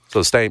 So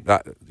you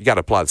got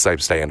to apply the same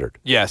standard.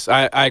 Yes,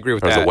 I agree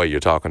with that. There's the way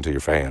you're talking to your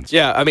fans.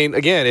 Yeah, I mean,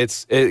 again,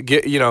 get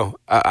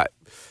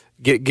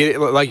it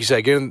like you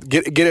said,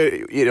 get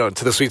it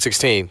to the Sweet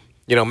 16.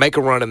 Make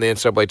a run in the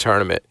NCAA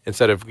tournament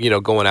instead of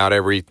going out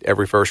every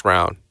first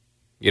round.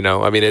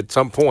 I mean, at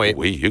some point,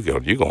 you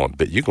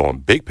going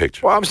big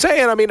picture. Well, I'm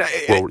saying, I mean,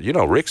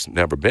 Rick's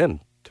never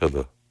been to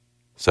the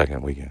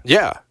second weekend.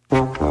 Yeah.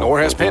 Nor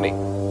has Penny. So,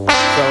 Man.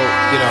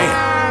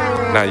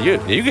 Now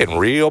you're getting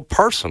real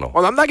personal.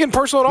 Well, I'm not getting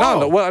personal at all.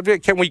 No. Well,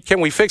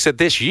 can we fix it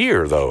this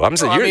year though? I'm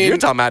saying you're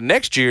talking about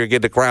next year.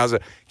 Get the crowds.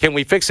 Can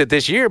we fix it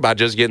this year by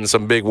just getting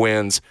some big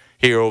wins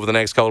here over the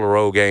next couple of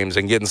road games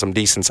and getting some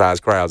decent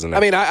sized crowds in there?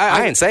 I mean,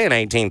 I ain't saying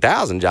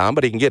 18,000, John,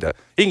 but he can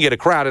get a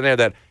crowd in there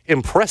that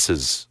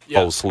impresses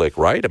old Slick,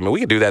 right? I mean, we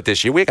can do that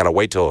this year. We got to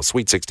wait till a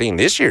Sweet 16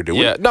 this year, do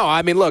we? Yeah. No,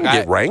 I mean, look,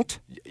 get ranked.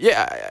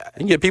 Yeah. You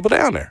can get people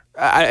down there.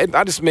 I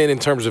just meant in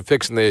terms of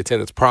fixing the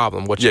attendance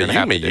problem. What you're going to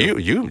have to do.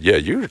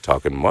 You're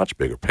talking much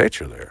bigger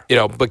picture there.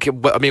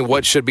 But I mean,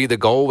 what should be the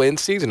goal in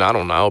season? I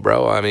don't know,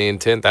 bro. I mean,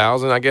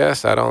 10,000, I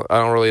guess. I don't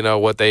really know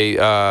what they.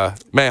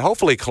 Man,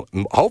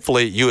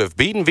 hopefully you have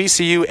beaten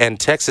VCU and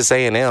Texas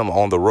A&M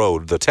on the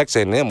road. The Texas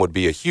A&M would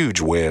be a huge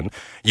win.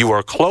 You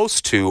are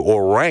close to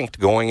or ranked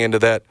going into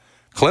that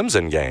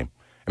Clemson game,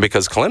 and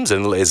because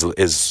Clemson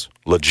is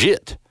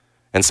legit.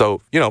 And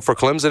so, for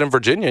Clemson and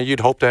Virginia,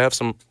 you'd hope to have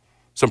some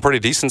pretty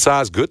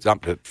decent-sized,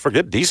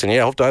 forget decent,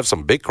 hope to have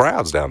some big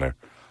crowds down there,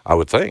 I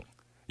would think.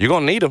 You're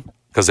going to need them,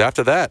 because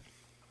after that,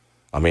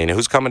 I mean,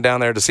 who's coming down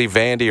there to see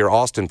Vandy or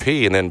Austin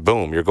Peay, and then,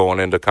 boom, you're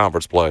going into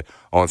conference play.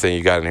 Only thing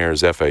you got in here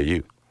is FAU.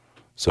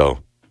 So,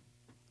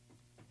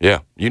 yeah,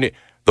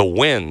 the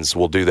wins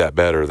will do that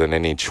better than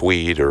any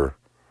tweet or,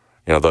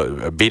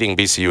 beating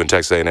VCU and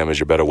Texas A&M is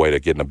your better way to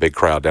get in a big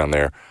crowd down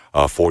there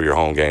for your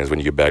home games when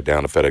you get back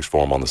down to FedEx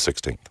Forum on the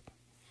 16th.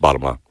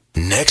 Bottom line.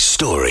 Next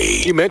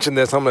story. You mentioned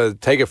this. I'm going to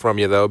take it from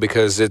you, though,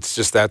 because it's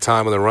just that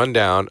time of the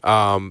rundown.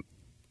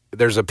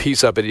 There's a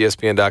piece up at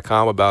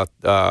ESPN.com about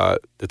the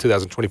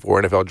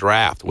 2024 NFL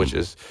Draft, which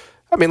is,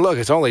 I mean, look,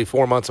 it's only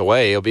 4 months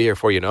away. It'll be here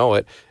before you know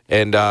it.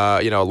 And,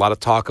 a lot of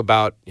talk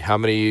about how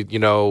many,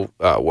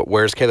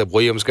 where's Caleb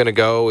Williams going to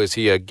go? Is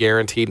he a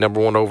guaranteed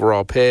number 1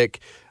 overall pick?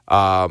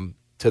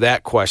 To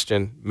that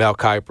question, Mel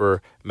Kiper,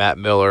 Matt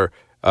Miller,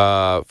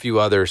 a few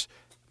others.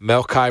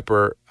 Mel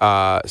Kiper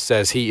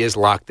says he is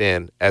locked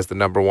in as the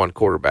number 1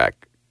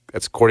 quarterback.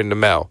 That's according to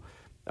Mel.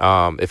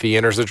 If he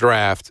enters the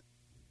draft,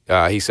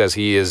 he says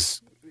he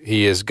is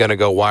going to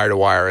go wire to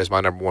wire as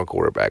my number 1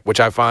 quarterback, which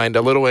I find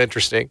a little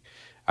interesting.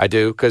 I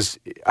do, because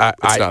it's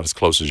not as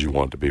close as you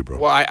want it to be, bro.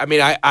 Well,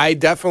 I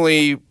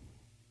definitely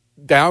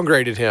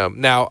downgraded him.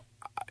 Now,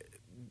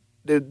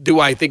 do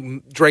I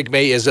think Drake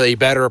May is a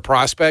better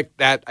prospect?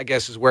 That, I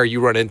guess, is where you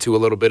run into a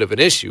little bit of an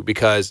issue,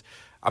 because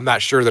I'm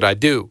not sure that I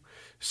do.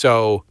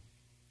 So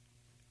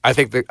I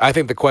think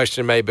the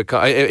question may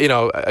become,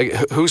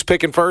 who's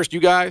picking first? You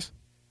guys?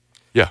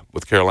 Yeah,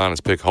 with Carolina's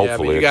pick,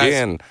 hopefully.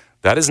 Again,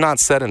 that is not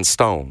set in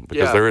stone,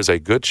 because there is a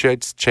good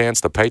chance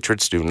the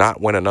Patriots do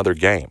not win another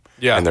game.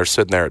 Yeah. And they're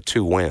sitting there at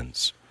 2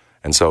 wins.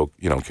 And so,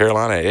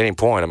 Carolina at any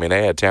point, I mean,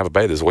 they had Tampa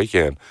Bay this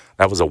weekend.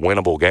 That was a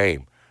winnable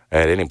game.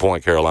 At any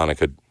point, Carolina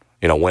could,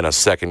 win a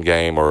second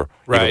game or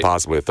even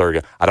possibly a third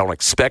game. I don't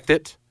expect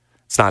it.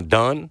 It's not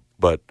done,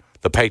 but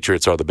the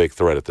Patriots are the big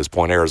threat at this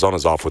point.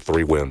 Arizona's off with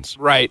 3 wins.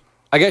 Right.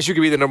 I guess you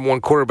could be the number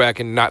 1 quarterback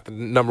and not the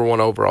number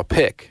 1 overall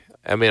pick.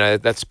 I mean,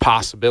 that's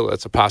possibility.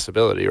 That's a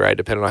possibility, right?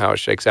 Depending on how it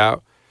shakes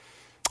out.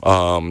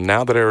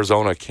 Now that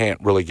Arizona can't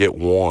really get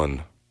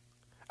one.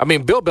 I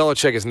mean, Bill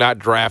Belichick is not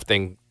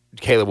drafting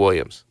Caleb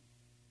Williams.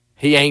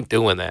 He ain't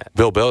doing that.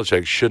 Bill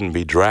Belichick shouldn't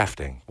be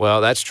drafting.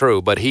 Well, that's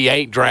true, but he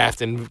ain't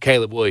drafting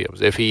Caleb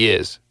Williams. If he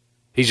is,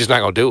 he's just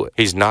not going to do it.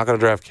 He's not going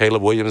to draft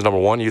Caleb Williams, number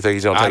 1? You think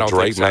he's going to take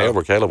Drake May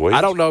over Caleb Williams?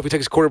 I don't know if he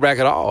takes quarterback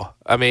at all.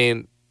 I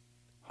mean,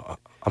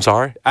 I'm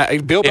sorry?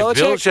 Bill Belichick? If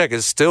Belichick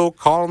is still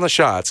calling the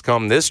shots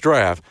come this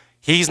draft,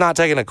 he's not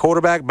taking a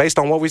quarterback based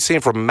on what we've seen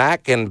from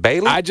Mack and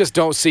Bailey? I just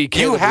don't see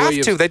Caleb Williams.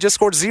 You have to. They just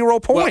scored 0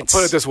 points.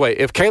 Well, put it this way.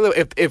 If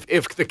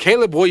the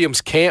Caleb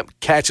Williams camp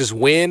catches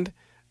wind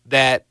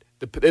that –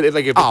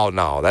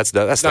 no, that's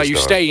no. You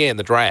stay in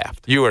the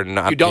draft. You are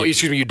not. You don't.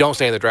 You don't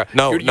stay in the draft.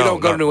 No, you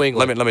don't go to New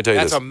England. Let me tell you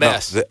that's this. a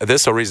mess. No,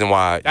 this is a reason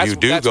why you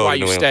do go to New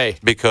England. Stay.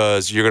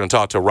 Because you're going to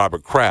talk to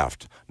Robert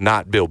Kraft,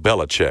 not Bill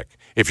Belichick.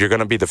 If you're going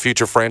to be the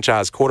future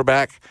franchise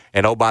quarterback,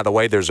 and oh, by the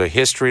way, there's a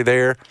history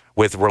there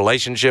with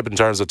relationship in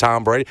terms of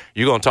Tom Brady,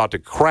 you're going to talk to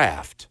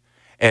Kraft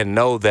and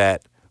know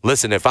that,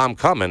 listen, if I'm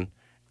coming,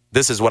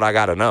 this is what I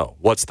got to know.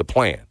 What's the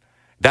plan?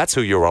 That's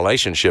who your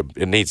relationship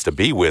needs to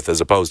be with,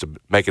 as opposed to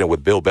making it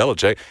with Bill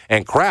Belichick.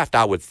 And Kraft,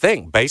 I would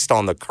think, based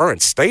on the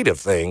current state of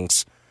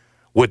things,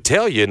 would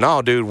tell you,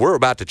 no, dude, we're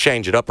about to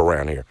change it up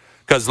around here.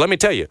 Because let me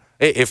tell you,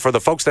 if for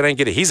the folks that ain't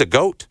get it, he's a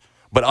GOAT.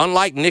 But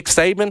unlike Nick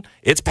Saban,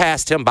 it's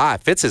passed him by.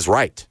 Fitz is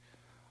right.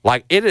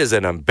 Like, it is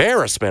an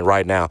embarrassment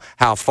right now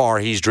how far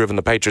he's driven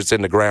the Patriots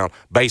in the ground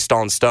based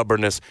on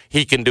stubbornness.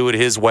 He can do it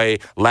his way.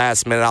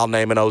 Last minute, I'll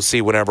name an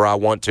OC whenever I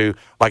want to.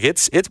 Like,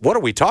 it's what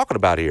are we talking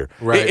about here?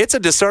 Right. It's a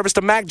disservice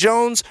to Mac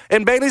Jones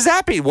and Bailey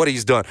Zappi, what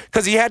he's done,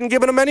 because he hadn't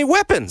given them any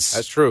weapons.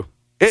 That's true.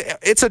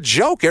 It's a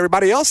joke.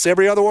 Everybody else,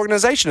 every other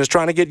organization is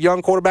trying to get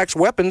young quarterbacks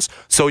weapons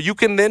so you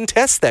can then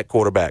test that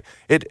quarterback.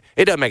 It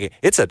doesn't make it.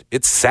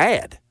 It's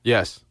sad.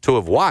 Yes. To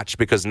have watched,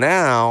 because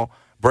now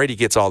Brady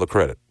gets all the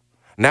credit.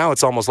 Now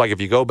it's almost like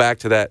if you go back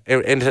to that,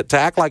 and to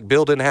act like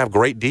Bill didn't have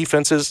great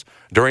defenses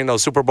during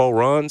those Super Bowl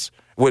runs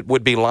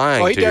would be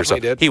lying to yourself.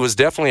 Did. He was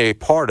definitely a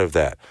part of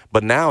that.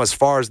 But now, as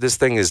far as this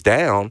thing is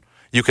down,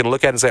 you can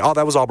look at it and say, "Oh,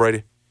 that was all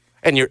Brady,"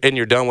 and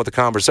you're done with the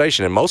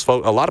conversation. And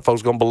a lot of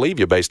folks are going to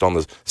believe you based on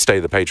the state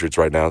of the Patriots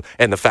right now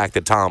and the fact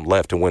that Tom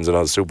left and wins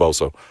another Super Bowl.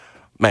 So,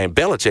 man,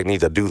 Belichick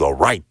needs to do the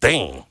right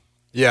thing.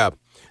 Yeah,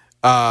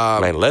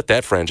 man, let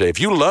that franchise. If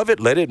you love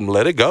it, let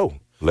it go.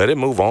 Let it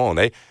move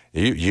on.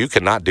 You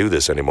cannot do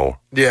this anymore.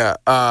 Yeah.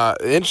 The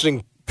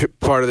interesting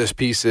part of this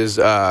piece is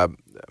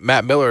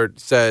Matt Miller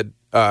said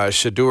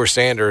Shedeur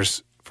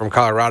Sanders from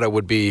Colorado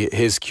would be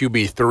his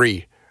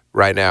QB3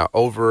 right now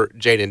over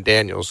Jaden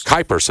Daniels.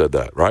 Kuiper said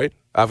that, right?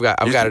 I've got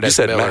it as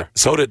Miller. Matt,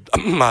 so did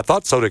I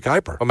thought so did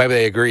Kuiper. Well, maybe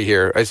they agree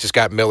here. It's just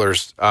got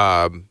Miller's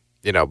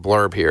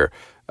blurb here.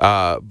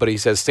 But he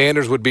says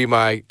Sanders would be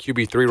my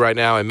QB3 right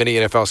now, and many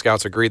NFL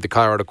scouts agreed the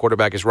Colorado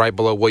quarterback is right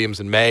below Williams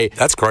and May.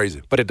 That's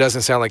crazy. But it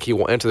doesn't sound like he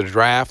will enter the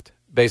draft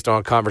based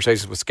on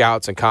conversations with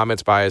scouts and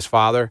comments by his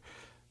father.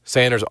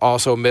 Sanders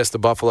also missed the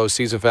Buffalo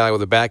season finale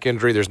with a back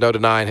injury. There's no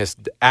denying his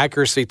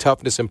accuracy,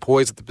 toughness, and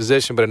poise at the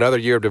position, but another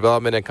year of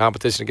development and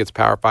competition against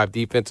Power 5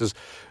 defenses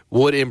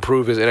would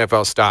improve his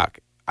NFL stock.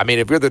 I mean,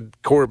 if you're the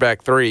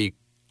quarterback 3,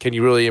 can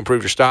you really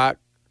improve your stock?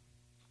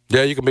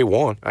 Yeah, you can be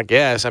 1. I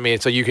guess. I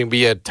mean, so you can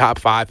be a top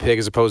 5 pick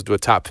as opposed to a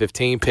top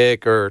 15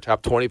 pick or a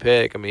top 20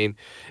 pick. I mean,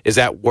 is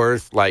that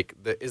worth,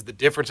 is the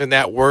difference in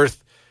that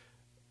worth,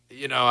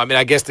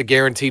 I guess the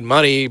guaranteed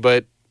money,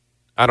 but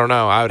I don't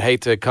know. I would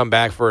hate to come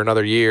back for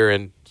another year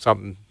and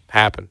something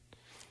happen.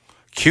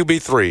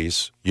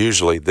 QB3s,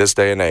 usually this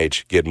day and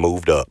age, get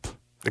moved up.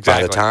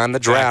 Exactly. By the time the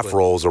draft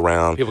rolls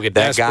around, people get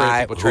that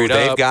guy who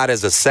they've got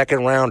as a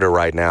second rounder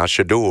right now,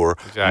 Shedeur,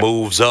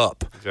 moves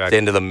up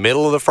into the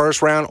middle of the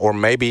first round or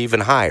maybe even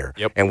higher.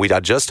 Yep. And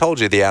I just told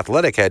you the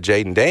Athletic had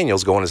Jaden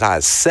Daniels going as high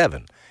as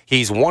 7.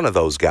 He's one of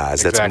those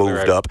guys that's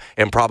moved up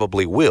and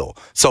probably will.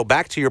 So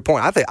back to your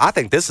point, I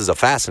think this is a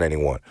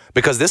fascinating one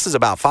because this is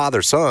about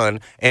father-son,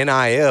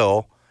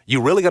 NIL.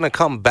 You really going to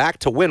come back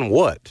to win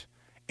what?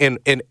 In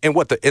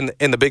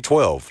the Big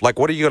 12? Like,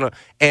 what are you going to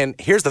 – and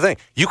here's the thing.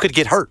 You could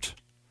get hurt.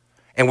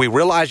 And we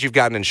realize you've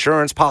got an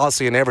insurance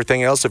policy and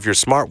everything else. If you're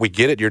smart, we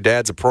get it. Your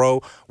dad's a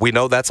pro. We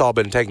know that's all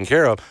been taken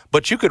care of.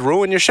 But you could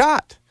ruin your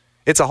shot.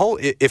 It's a whole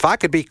 – if I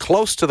could be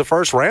close to the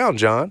first round,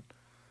 John,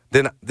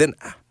 then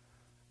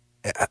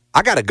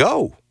I got to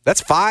go.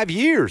 That's 5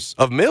 years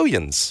of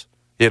millions.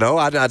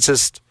 I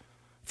just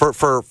for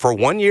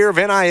 1 year of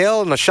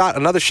NIL and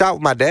another shot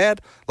with my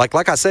dad.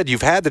 Like I said,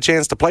 you've had the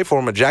chance to play for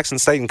him at Jackson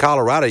State and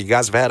Colorado. You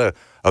guys have had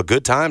a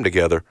good time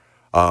together.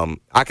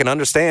 I can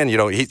understand,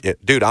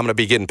 dude, I'm going to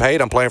be getting paid.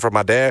 I'm playing for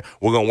my dad.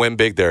 We're going to win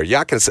big there.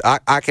 Yeah,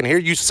 I can hear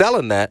you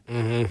selling that,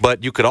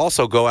 but you could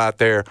also go out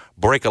there,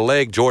 break a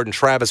leg, Jordan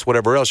Travis,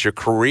 whatever else. Your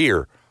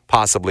career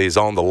possibly is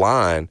on the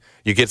line.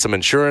 You get some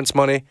insurance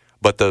money,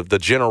 but the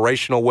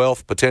generational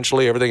wealth,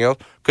 potentially everything else,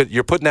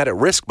 you're putting that at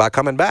risk by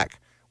coming back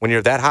when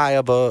you're that high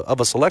of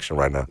a selection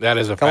right now. That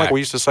is a kind of fact. like we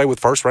used to say with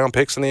first-round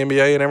picks in the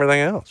NBA and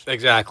everything else.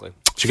 Exactly.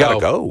 But you got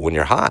to go when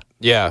you're hot.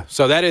 Yeah,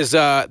 so that is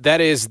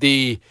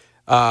the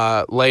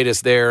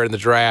latest there in the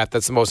draft.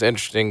 That's the most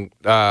interesting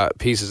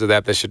pieces of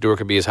that Shedeur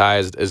could be as high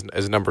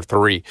as number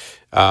 3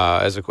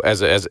 as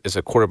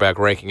a quarterback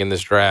ranking in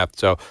this draft.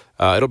 So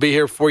it'll be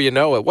here before you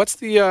know it. What's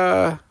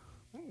the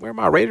where am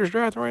I Raiders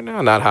draft right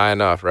now? Not high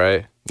enough,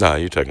 right? No,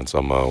 you're taking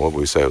some, what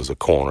we say was a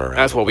corner.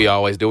 That's what we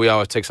always do. We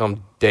always take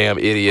some damn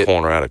idiot.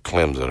 Corner out of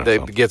Clemson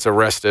that gets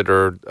arrested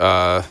or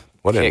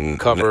can't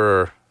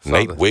cover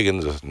Nate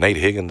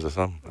Higgins or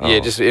something? Yeah,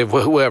 just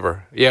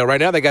whoever. Yeah, right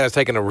now they got us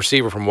taking a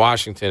receiver from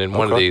Washington in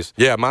one of these.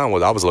 Yeah,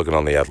 I was looking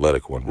on the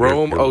Athletic one.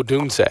 Rome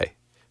Odunze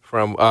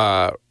from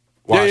Washington.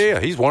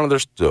 Yeah. He's one of their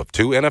 2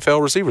 NFL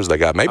receivers they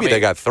got. Maybe they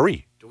got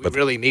 3. Do we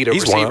really need a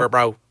receiver,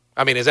 bro?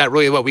 I mean, is that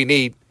really what we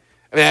need?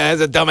 I mean,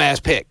 that's a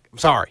dumbass pick. I'm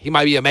sorry. He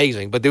might be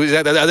amazing, but we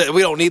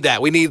don't need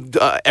that. We need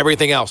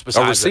everything else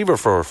besides a receiver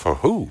for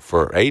who?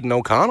 For Aiden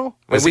O'Connell?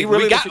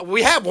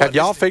 we have one. Have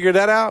y'all figured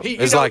that out?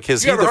 Is he the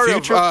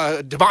future?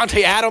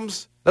 Devontae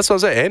Adams? That's what I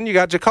said. And you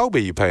got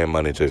Jacoby you paying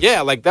money to.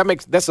 Yeah, like that's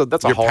a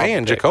You're horrible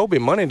paying pick. Jacoby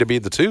money to be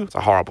the 2. It's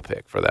a horrible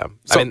pick for them.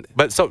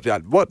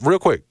 Real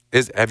quick,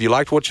 have you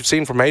liked what you've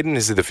seen from Aiden?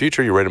 Is he the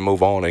future? You ready to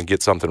move on and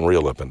get something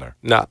real up in there?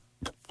 No.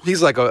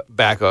 He's like a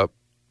backup.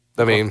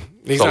 I mean,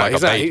 he's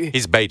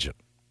Bajan.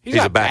 He's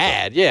not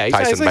bad. Yeah,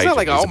 he's not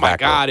like, oh my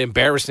God,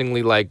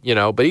 embarrassingly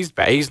but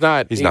he's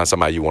not. He's not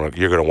somebody you're going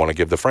to want to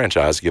give the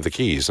franchise, give the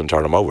keys, and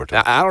turn him over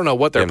to. I don't know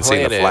what their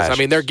plan is. I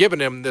mean, they're giving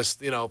him this,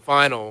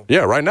 final.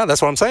 Yeah, right now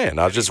that's what I'm saying.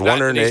 I was just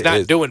wondering, he's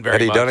not doing very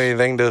much. Had he done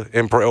anything to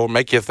impress or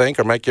make you think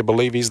or make you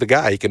believe he's the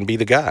guy? He can be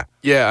the guy.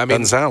 Yeah, I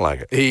mean, doesn't sound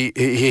like it.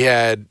 He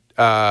had.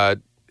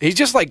 He's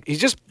just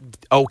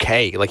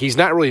okay. Like he's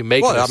not really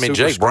making. Well, I mean,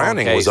 Jake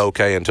Browning was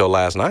okay until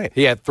last night.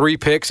 He had 3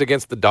 picks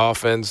against the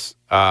Dolphins.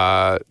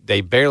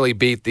 They barely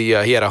beat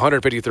the. He had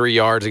 153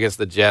 yards against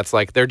the Jets.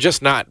 Like they're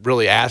just not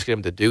really asking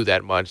him to do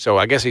that much. So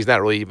I guess he's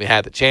not really even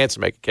had the chance to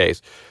make a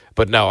case.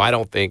 But no, I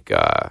don't think.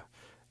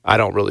 I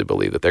don't really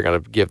believe that they're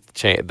going to give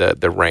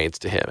the reins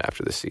to him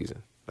after this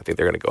season. I think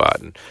they're going to go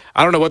out and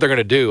I don't know what they're going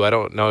to do. I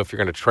don't know if you're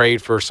going to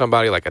trade for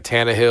somebody like a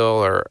Tannehill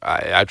or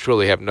I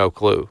truly have no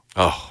clue.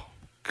 Oh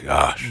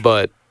gosh,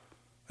 but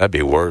that'd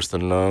be worse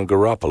than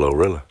Garoppolo,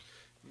 really.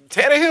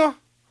 Tannehill?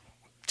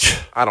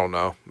 I don't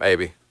know.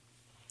 Maybe.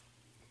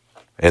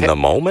 In the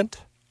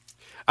moment?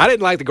 I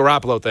didn't like the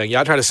Garoppolo thing.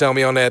 Y'all trying to sell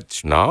me on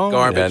that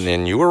garbage.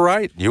 And you were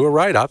right.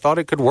 I thought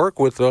it could work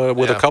with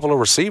a couple of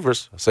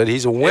receivers. I said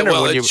he's a winner.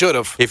 Well, it should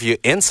have. If you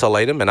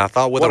insulate him, and I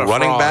thought with a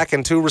running back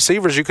and 2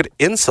 receivers, you could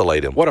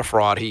insulate him. What a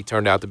fraud he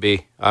turned out to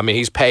be. I mean,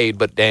 he's paid,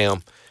 but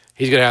damn.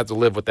 he's going to have to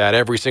live with that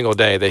every single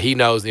day, that he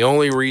knows the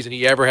only reason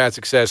he ever had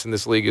success in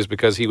this league is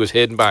because he was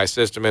hidden by a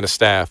system and a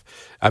staff.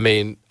 I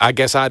mean, I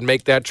guess I'd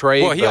make that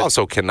trade. Well, he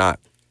also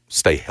cannot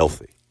stay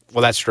healthy.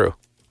 Well, that's true.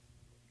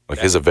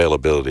 His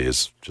availability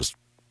is just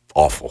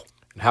awful.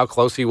 And how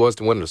close he was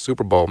to winning the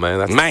Super Bowl, man.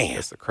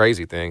 That's the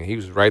crazy thing. He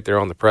was right there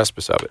on the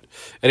precipice of it.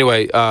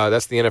 Anyway,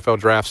 that's the NFL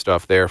draft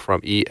stuff there from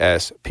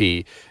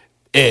ESPN.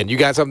 You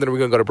got something, or are we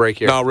going to go to break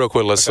here? No, real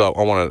quick. Let's. I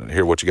want to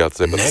hear what you got to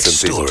say about the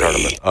in-season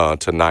tournament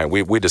tonight.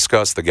 We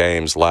discussed the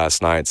games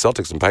last night.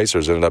 Celtics and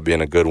Pacers ended up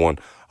being a good one.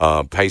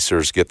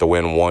 Pacers get the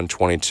win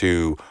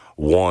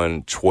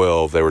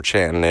 122-112. They were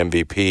chanting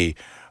MVP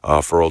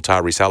for old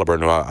Tyrese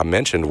Halliburton, who I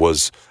mentioned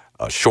was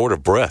short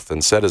of breath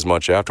and said as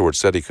much afterwards,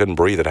 said he couldn't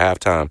breathe at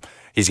halftime.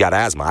 He's got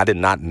asthma. I did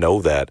not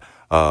know that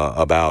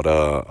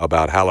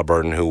about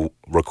Halliburton, who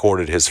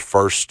recorded his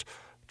first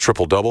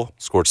triple-double,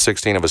 scored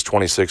 16 of his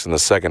 26 in the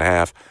second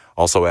half,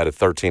 also added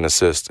 13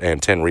 assists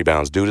and 10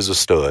 rebounds. Dude is a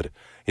stud.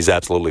 He's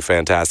absolutely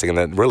fantastic. And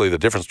then really the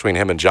difference between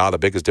him and Ja, the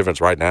biggest difference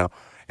right now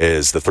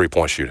is the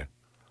three-point shooting.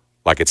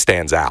 Like, it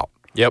stands out.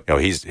 Yep.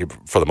 He's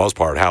for the most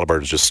part,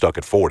 Halliburton's just stuck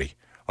at 40.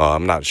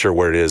 I'm not sure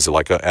where it is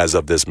as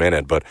of this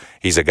minute, but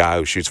he's a guy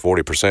who shoots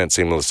 40%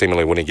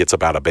 seemingly when he gets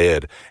up out of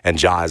bed, and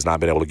Ja has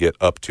not been able to get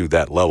up to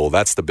that level.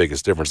 That's the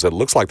biggest difference. It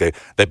looks like they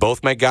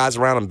both make guys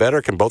around him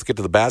better, can both get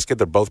to the basket.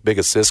 They're both big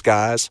assist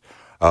guys.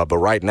 But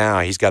right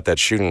now, he's got that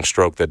shooting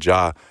stroke that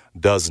Ja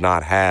does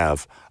not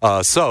have.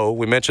 So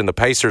we mentioned the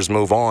Pacers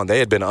move on. They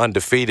had been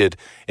undefeated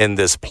in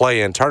this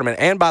play-in tournament.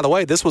 And, by the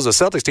way, this was a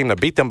Celtics team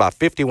that beat them by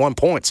 51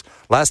 points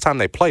last time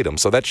they played them.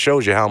 So that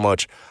shows you how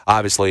much,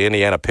 obviously,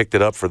 Indiana picked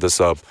it up for this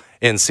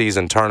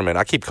in-season tournament.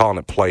 I keep calling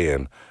it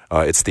play-in.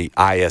 It's the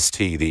IST,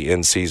 the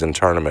in-season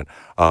tournament.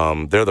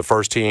 They're the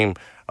first team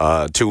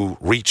to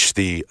reach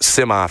the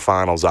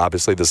semifinals,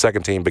 obviously. The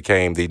second team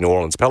became the New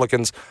Orleans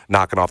Pelicans,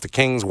 knocking off the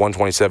Kings,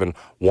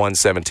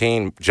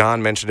 127-117.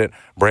 John mentioned it.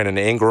 Brandon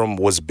Ingram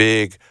was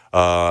big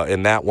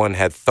in that one,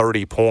 had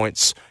 30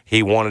 points.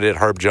 He wanted it.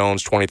 Herb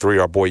Jones, 23.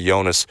 Our boy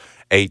Jonas,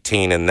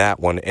 18 in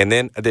that one. And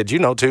then, did you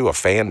know, too, a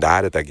fan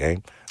died at that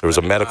game? There was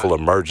a medical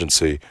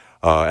emergency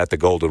at the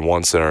Golden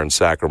One Center in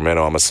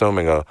Sacramento. I'm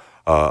assuming a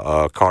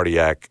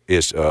cardiac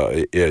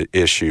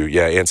issue.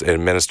 Yeah,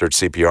 administered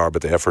CPR,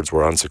 but the efforts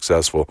were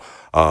unsuccessful.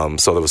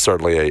 So there was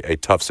certainly a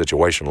tough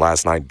situation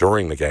last night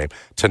during the game.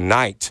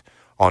 Tonight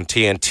on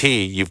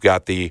TNT, you've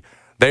got they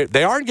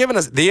aren't giving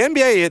us the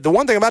NBA. The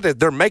one thing about it,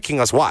 they're making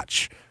us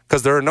watch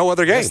because there are no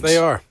other games. Yes, they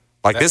are.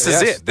 This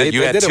is it.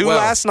 You had two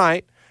last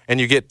night, and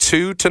you get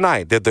two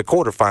tonight. The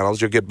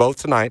quarterfinals, you'll get both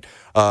tonight.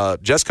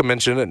 Jessica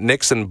mentioned it.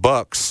 Knicks and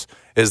Bucks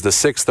is the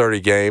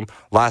 6:30 game.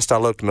 Last I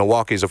looked,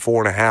 Milwaukee's a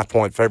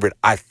 4.5-point favorite.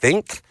 I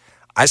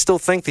still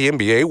think the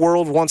NBA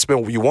world wants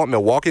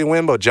Milwaukee to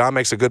win, but John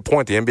makes a good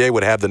point. The NBA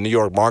would have the New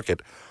York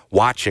market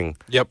watching.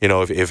 Yep.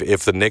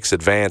 If the Knicks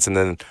advance, and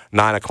then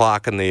 9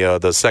 o'clock in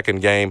the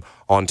second game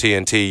on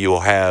TNT, you'll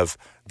have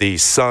the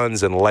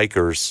Suns and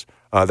Lakers.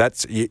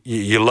 That's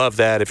you love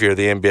that if you're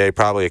the NBA.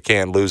 Probably a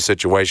can't-lose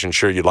situation.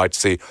 Sure, you'd like to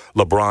see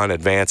LeBron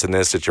advance in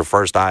this. It's your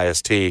first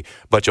IST,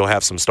 but you'll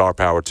have some star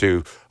power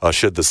too.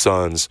 Should the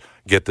Suns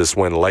get this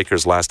win?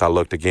 Lakers, last I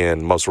looked,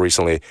 again, most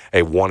recently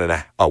a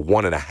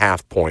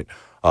 1.5-point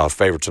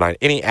favorite tonight.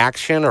 Any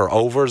action or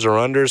overs or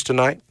unders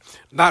tonight?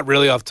 Not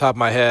really off the top of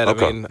my head.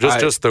 Okay. I mean,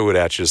 just threw it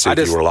at you to see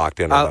if you were locked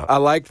in or not. I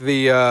liked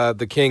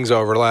the Kings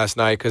over last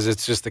night because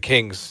it's just the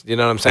Kings. You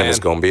know what I'm saying? And it's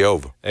going to be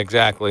over.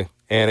 Exactly.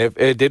 And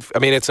it did. I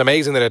mean, it's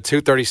amazing that a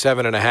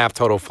 237.5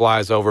 total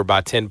flies over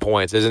by 10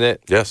 points, isn't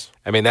it? Yes.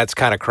 I mean, that's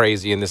kind of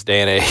crazy in this day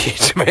and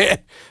age, man.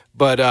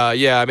 But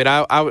yeah, I mean,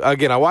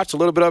 I watched a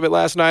little bit of it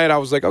last night. I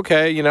was like,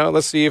 okay,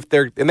 let's see if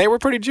and they were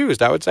pretty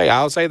juiced.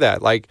 I'll say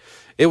that. Like,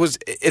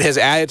 it has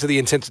added to the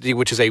intensity,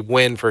 which is a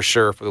win for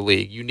sure for the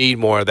league. You need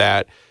more of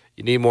that.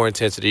 You need more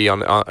intensity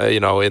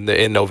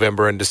in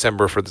November and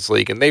December for this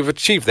league, and they've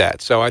achieved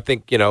that. So I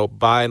think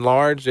by and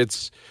large,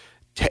 it's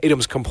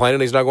Tatum's complaining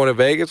he's not going to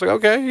Vegas.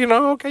 Like, okay,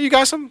 you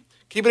got some.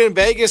 Keep it in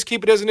Vegas.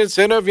 Keep it as an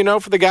incentive,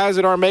 for the guys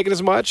that aren't making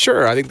as much.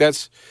 Sure, I think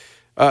that's,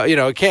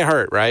 it can't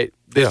hurt, right?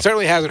 It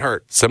certainly hasn't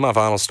hurt.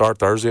 Semifinals start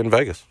Thursday in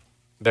Vegas.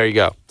 There you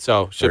go.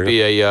 So should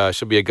be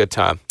a good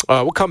time.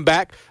 We'll come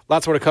back.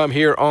 Lots more to come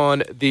here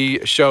on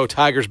the show.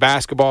 Tigers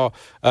basketball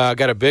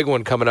got a big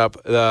one coming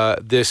up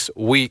this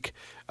week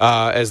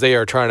as they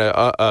are trying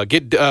to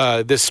get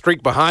this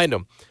streak behind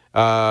them.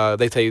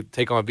 They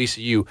take on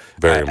VCU.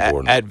 Very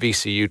important. At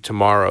VCU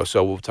tomorrow.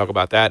 So we'll talk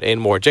about that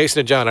and more. Jason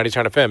and John,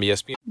 92.9 FM,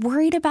 ESPN.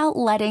 Worried about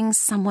letting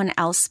someone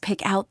else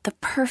pick out the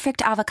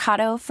perfect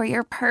avocado for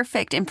your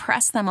perfect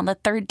impress them on the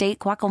third date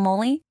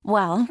guacamole?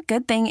 Well,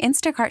 good thing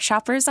Instacart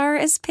shoppers are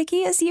as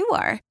picky as you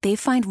are. They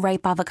find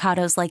ripe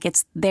avocados like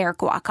it's their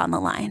guac on the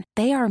line.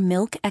 They are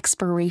milk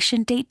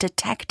expiration date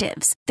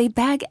detectives. They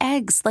bag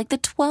eggs like the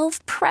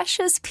 12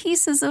 precious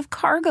pieces of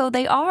cargo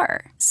they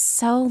are.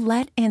 So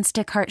let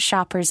Instacart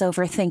shoppers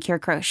overthink your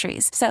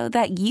groceries so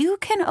that you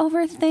can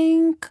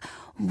overthink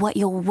what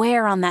you'll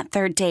wear on that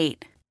third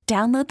date.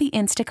 Download the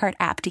Instacart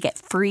app to get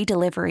free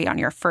delivery on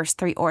your first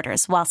 3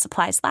 orders while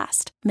supplies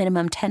last.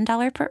 Minimum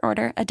 $10 per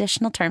order.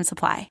 Additional terms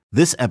apply.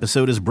 This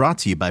episode is brought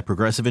to you by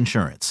Progressive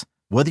Insurance.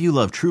 Whether you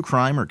love true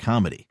crime or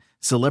comedy,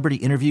 celebrity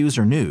interviews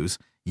or news,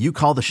 you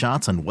call the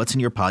shots on what's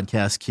in your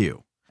podcast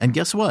queue. And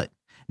guess what?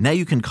 Now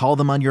you can call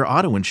them on your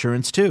auto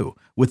insurance too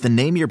with the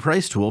Name Your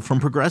Price tool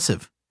from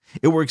Progressive.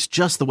 It works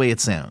just the way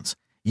it sounds.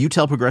 You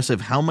tell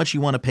Progressive how much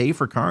you want to pay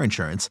for car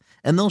insurance,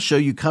 and they'll show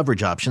you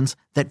coverage options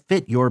that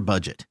fit your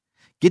budget.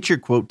 Get your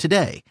quote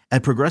today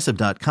at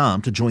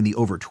Progressive.com to join the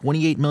over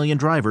 28 million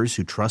drivers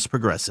who trust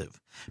Progressive.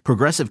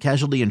 Progressive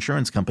Casualty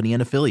Insurance Company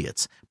and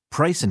Affiliates.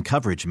 Price and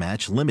coverage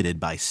match limited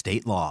by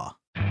state law.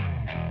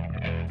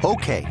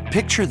 Okay,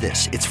 picture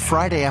this. It's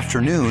Friday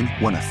afternoon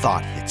when a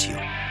thought hits you.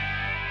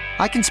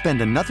 I can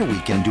spend another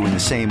weekend doing the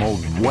same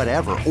old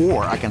whatever,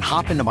 or I can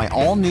hop into my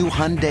all-new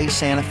Hyundai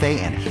Santa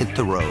Fe and hit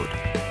the road.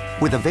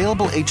 With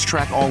available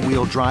H-Track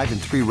all-wheel drive and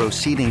 3-row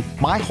seating,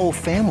 my whole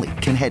family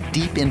can head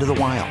deep into the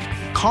wild.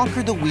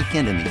 Conquer the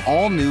weekend in the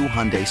all-new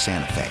Hyundai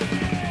Santa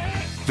Fe.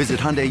 Visit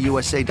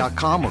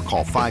HyundaiUSA.com or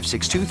call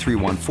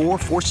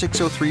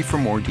 562-314-4603 for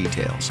more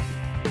details.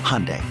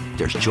 Hyundai,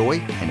 there's joy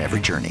in every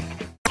journey.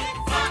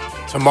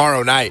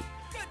 Tomorrow night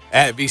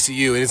at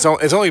VCU, and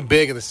it's only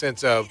big in the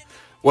sense of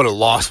what a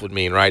loss would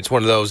mean, right? It's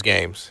one of those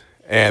games,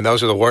 and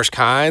those are the worst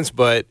kinds,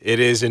 but it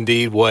is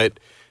indeed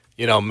what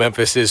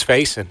Memphis is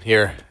facing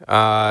here.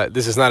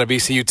 This is not a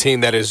VCU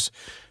team that is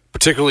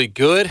particularly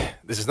good.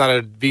 This is not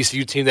a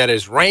VCU team that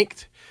is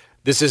ranked.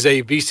 This is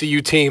a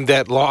VCU team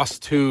that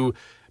lost to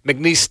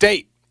McNeese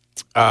State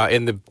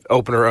in the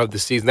opener of the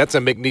season. That's a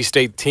McNeese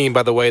State team,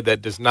 by the way,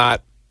 that did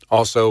not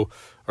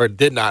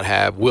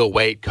have Will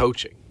Wade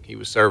coaching. He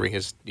was serving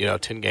his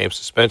 10-game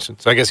suspension.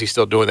 So I guess he's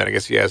still doing that. I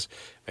guess he has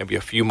maybe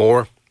a few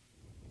more.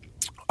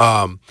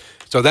 So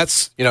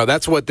that's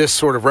what this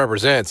sort of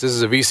represents. This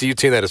is a VCU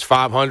team that is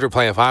 500,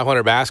 playing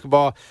 500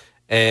 basketball,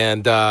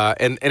 and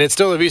it's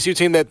still a VCU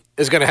team that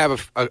is going to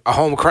have a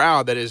home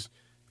crowd that is,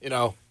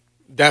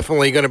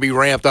 definitely going to be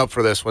ramped up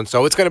for this one.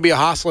 So it's going to be a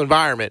hostile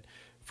environment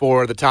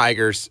for the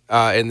Tigers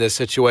in this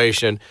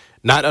situation,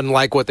 not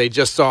unlike what they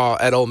just saw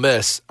at Ole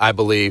Miss, I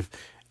believe.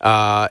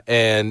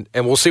 And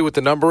we'll see what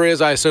the number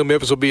is. I assume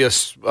Memphis will be a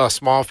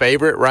small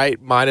favorite,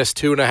 right?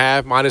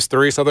 -2.5,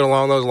 -3, something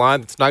along those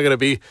lines. It's not going to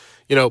be,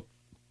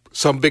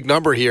 some big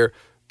number here,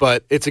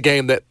 but it's a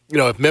game that,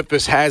 if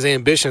Memphis has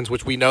ambitions,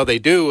 which we know they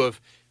do,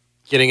 of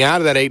getting out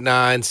of that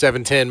 8-9,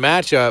 7-10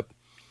 matchup,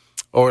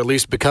 or at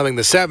least becoming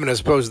the 7 as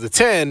opposed to the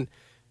 10,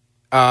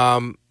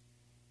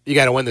 you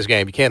got to win this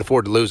game. You can't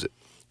afford to lose it.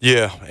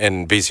 Yeah,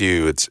 and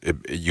VCU,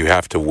 you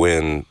have to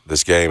win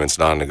this game. It's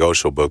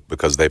non-negotiable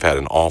because they've had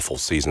an awful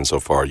season so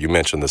far. You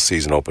mentioned the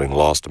season-opening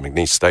loss to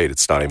McNeese State.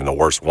 It's not even the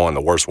worst one. The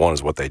worst one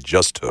is what they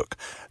just took.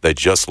 They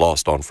just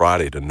lost on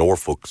Friday to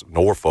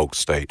Norfolk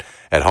State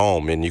at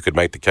home, and you could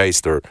make the case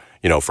they're,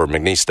 for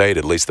McNeese State,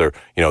 at least they're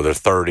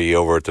 30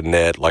 over at the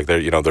net, like they're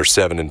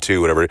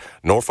 7-2, whatever.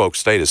 Norfolk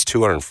State is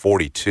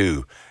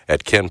 242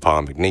 at Ken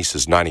Pom. McNeese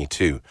is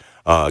 92.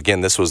 Again,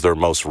 this was their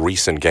most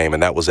recent game,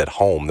 and that was at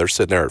home. They're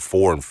sitting there at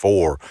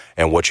 4-4,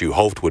 and what you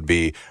hoped would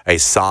be a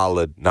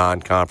solid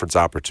non-conference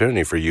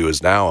opportunity for you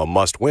is now a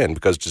must-win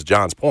because, to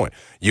John's point,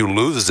 you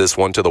lose this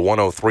one to the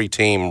 103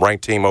 team,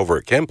 ranked team over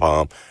at Ken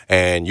Pom,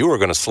 and you are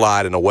going to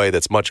slide in a way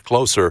that's much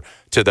closer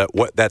to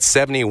that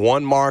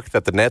 71 mark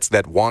that the Nets,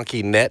 that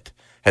wonky net,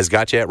 has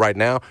got you at right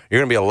now. You're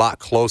going to be a lot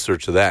closer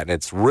to that, and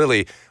it's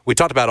really – we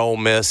talked about Ole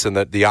Miss and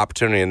the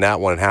opportunity in that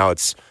one and how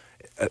it's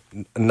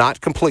not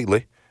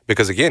completely –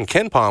 because, again,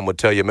 Ken Pom would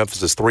tell you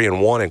Memphis is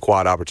 3-1 in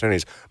quad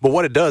opportunities. But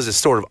what it does is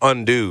sort of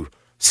undo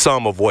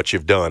some of what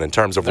you've done in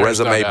terms of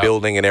resume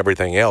building and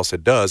everything else.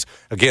 It does.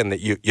 Again, that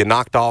you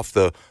knocked off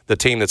the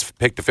team that's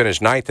picked to finish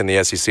 9th in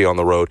the SEC on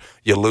the road.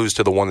 You lose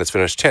to the one that's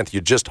finished 10th.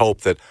 You just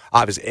hope that,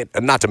 obviously,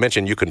 not to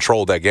mention you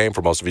controlled that game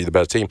for most of you, the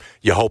best team.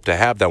 You hope to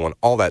have that one.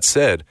 All that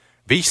said,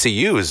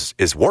 VCU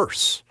is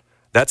worse.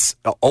 That's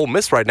Ole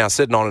Miss right now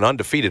sitting on an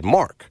undefeated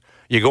mark.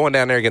 You're going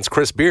down there against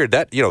Chris Beard.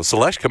 That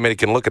select committee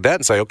can look at that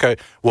and say, okay,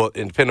 well,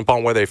 depending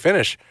upon where they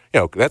finish,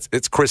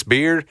 it's Chris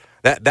Beard.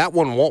 That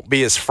one won't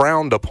be as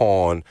frowned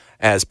upon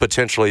as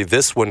potentially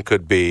this one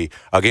could be.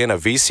 Again, a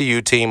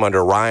VCU team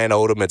under Ryan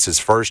Odom. It's his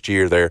first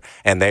year there,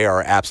 and they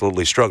are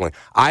absolutely struggling.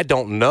 I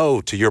don't know,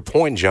 to your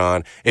point,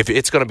 John, if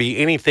it's going to be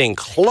anything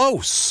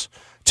close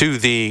to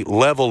the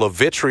level of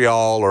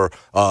vitriol or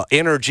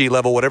energy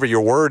level, whatever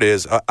your word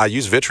is. I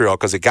use vitriol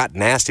because it got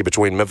nasty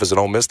between Memphis and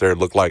Ole Miss there. It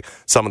looked like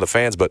some of the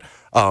fans. But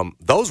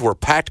those were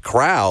packed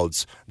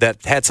crowds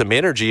that had some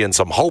energy and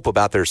some hope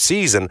about their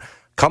season.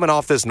 Coming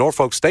off this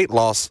Norfolk State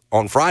loss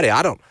on Friday,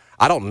 I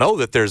don't know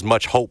that there's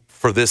much hope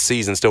for this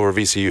season still for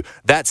VCU.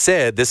 That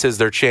said, this is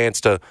their chance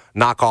to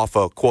knock off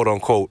a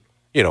quote-unquote,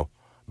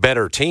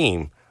 better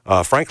team.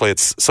 Frankly,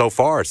 it's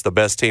the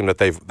best team that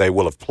they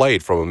will have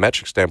played from a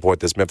metric standpoint,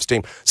 this Memphis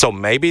team. So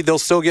maybe they'll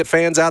still get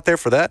fans out there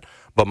for that.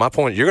 But my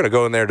point, you're going to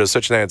go in there to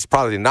such that it's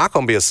probably not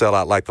going to be a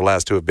sellout like the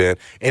last two have been.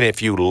 And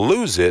if you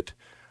lose it,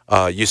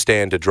 you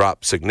stand to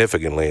drop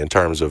significantly in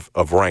terms of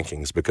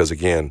rankings because,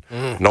 again,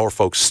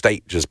 Norfolk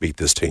State just beat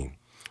this team.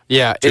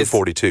 Yeah,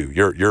 242.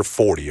 You're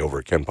 40 over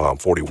at Ken Palm,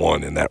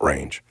 41 in that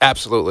range.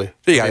 Absolutely.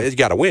 So you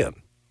got to win.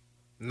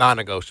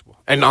 Non-negotiable.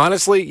 And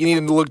honestly, you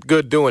need to look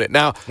good doing it.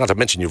 Now, not to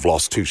mention you've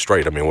lost 2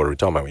 straight. I mean, what are we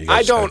talking about?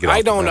 I don't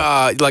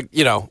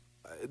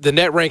the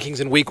net rankings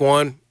in week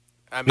 1.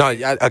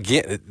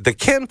 Again, the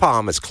Ken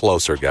Palm is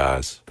closer,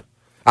 guys.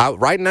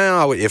 Right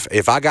now,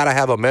 if I got to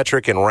have a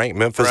metric and rank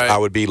Memphis, I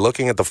would be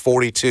looking at the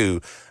 42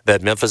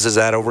 that Memphis is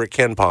at over at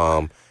Ken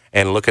Palm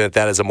and looking at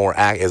that as a more,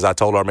 as I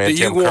told our man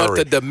Tim Curry. Do you want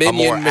the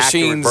Dominion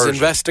machines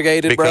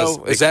investigated,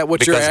 bro? Is that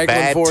what you're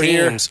angling for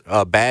here?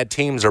 Bad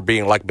teams are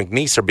being, like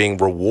McNeese, are being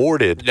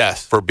rewarded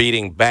for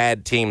beating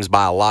bad teams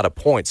by a lot of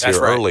points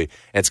early.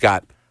 And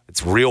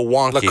it's real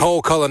wonky.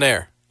 Nicole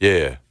Culinaire.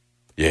 Yeah.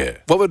 Yeah.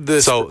 What would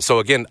this? So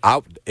again,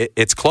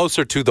 it's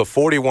closer to the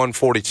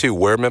 41-42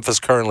 where Memphis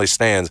currently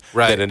stands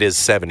than it is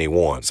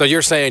 71. So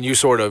you're saying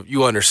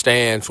you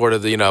understand sort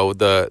of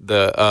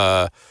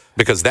the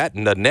because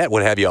the net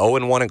would have you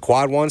 0-1 in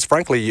quad ones.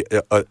 Frankly,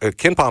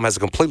 Ken Palm has a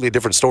completely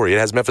different story. It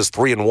has Memphis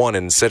 3-1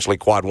 in essentially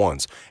quad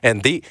ones.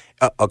 And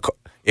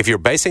if you're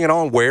basing it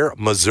on where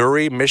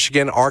Missouri,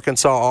 Michigan,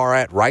 Arkansas are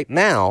at right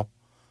now,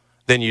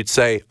 then you'd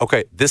say,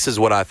 okay, this is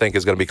what I think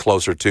is going to be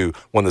closer to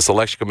when the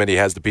selection committee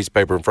has the piece of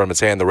paper in front of its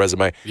hand, the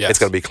resume. Yes. It's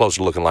going to be closer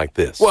to looking like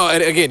this. Well,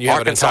 and again,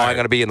 Arkansas are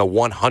going to be in the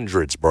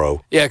 100s,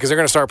 bro. Yeah, because they're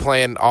going to start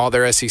playing all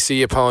their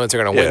SEC opponents.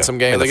 They're going to win some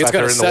games. Like, it's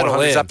going to settle in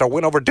the 100s after a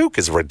win over Duke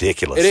is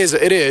ridiculous.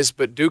 It is.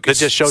 But Duke is.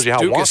 It just shows you how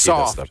Duke wonky is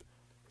soft. This stuff.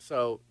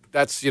 So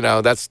that's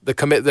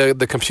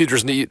the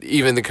computers need.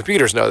 Even the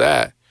computers know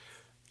that.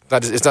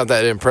 It's not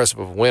that impressive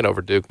of a win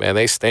over Duke, man.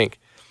 They stink.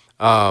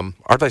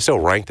 Aren't they still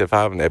ranked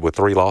with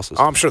 3 losses?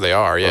 I'm sure they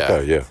are. Yeah.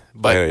 Okay. Yeah.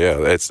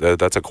 But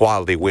that's a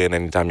quality win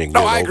anytime you can.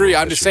 No, I agree.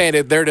 I'm just saying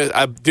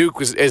that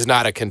Duke is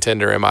not a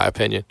contender in my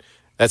opinion.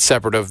 That's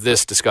separate of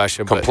this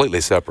discussion. Completely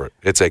separate.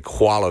 It's a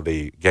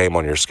quality game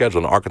on your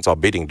schedule, and Arkansas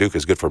beating Duke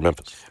is good for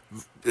Memphis.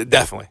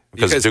 Definitely,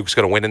 because Duke's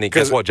going to win in the.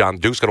 Guess what, John?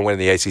 Duke's going to win in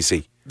the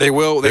ACC. They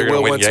will. They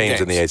will win games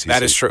games in the ACC.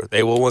 That is true.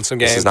 They will win some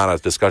games. This is not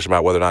a discussion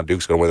about whether or not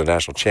Duke's going to win the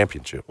national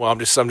championship. Well, I'm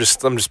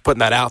just putting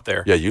that out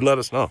there. Yeah, you let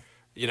us know.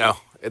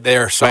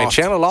 They're soft. Man,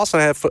 Chandler Lawson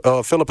had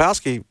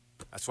Filipowski.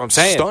 That's what I'm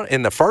saying. Stunt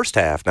in the first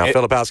half. Now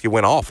Filipowski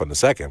went off in the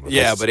second.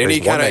 Yeah, but any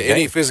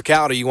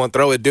physicality you want to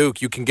throw at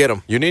Duke, you can get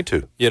them. You need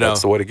to.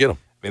 That's the way to get them.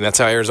 I mean, that's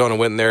how Arizona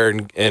went in there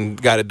and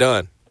got it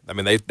done. I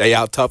mean, they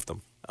out-toughed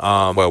them.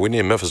 Well, we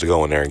need Memphis to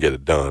go in there and get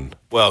it done.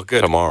 Well,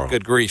 good tomorrow.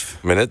 Good grief.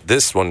 I mean,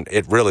 this one,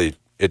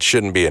 it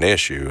shouldn't be an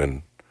issue.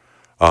 And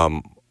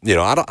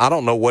I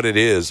don't know what it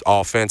is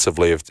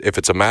offensively. If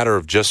it's a matter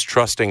of just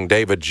trusting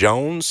David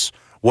Jones,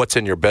 what's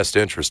in your best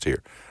interest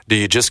here? Do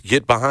you just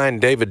get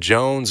behind David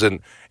Jones and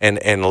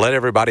let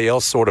everybody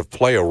else sort of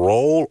play a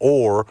role,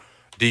 or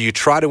do you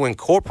try to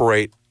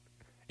incorporate?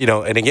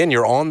 And again,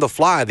 you're on the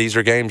fly. These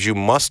are games you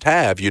must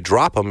have. You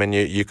drop them, and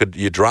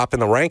you drop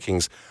in the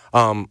rankings.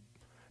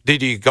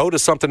 Did you go to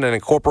something that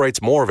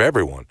incorporates more of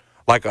everyone,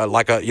 like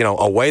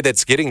a way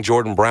that's getting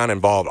Jordan Brown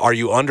involved? Are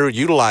you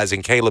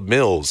underutilizing Caleb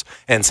Mills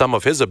and some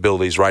of his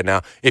abilities right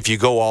now? If you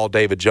go all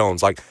David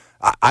Jones,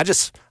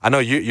 I know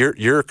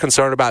you're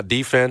concerned about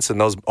defense, and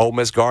those Ole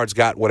Miss guards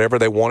got whatever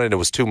they wanted. It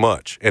was too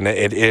much, and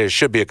it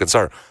should be a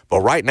concern.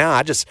 But right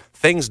now,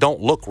 things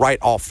don't look right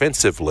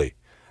offensively.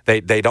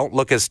 They don't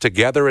look as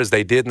together as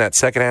they did in that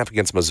second half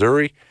against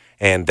Missouri,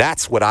 and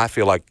that's what I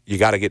feel like you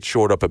got to get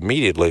shored up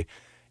immediately.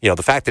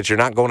 The fact that you're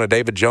not going to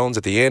David Jones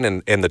at the end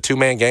and the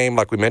 2-man game,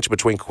 like we mentioned,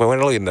 between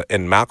Quinley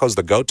and Malco's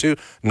the go-to.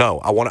 No,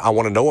 I want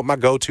to know what my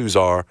go-tos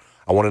are.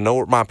 I want to know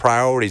what my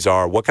priorities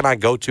are. What can I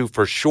go to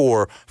for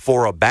sure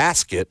for a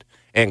basket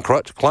and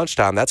crunch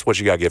time? That's what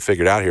you got to get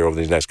figured out here over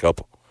these next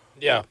couple.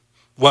 Yeah.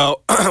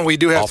 Well, we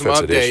do have Offensive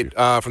some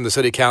update from the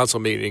city council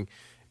meeting,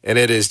 and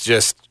it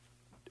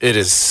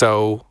is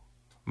so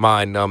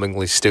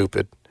mind-numbingly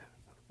stupid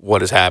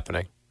what is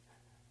happening.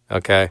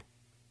 Okay.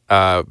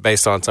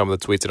 Based on some of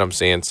the tweets that I'm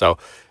seeing. So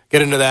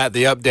get into that.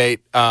 The update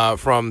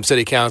from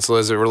City Council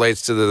as it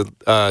relates to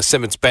the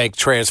Simmons Bank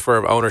transfer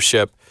of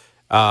ownership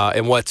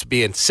and what's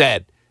being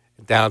said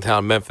in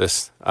downtown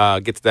Memphis.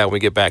 Get to that when we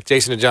get back.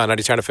 Jason and John,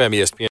 99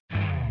 FM,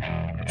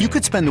 ESPN. You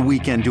could spend the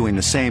weekend doing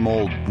the same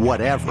old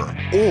whatever,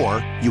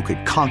 or you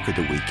could conquer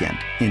the weekend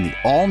in the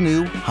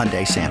all-new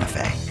Hyundai Santa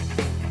Fe.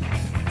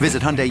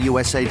 Visit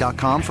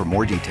HyundaiUSA.com for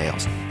more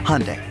details.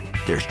 Hyundai,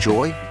 there's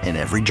joy in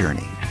every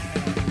journey.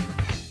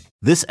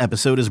 This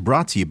episode is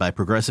brought to you by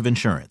Progressive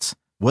Insurance.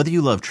 Whether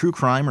you love true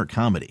crime or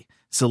comedy,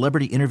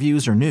 celebrity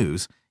interviews or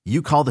news,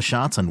 you call the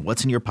shots on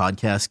what's in your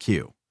podcast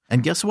queue.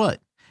 And guess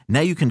what? Now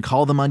you can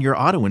call them on your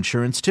auto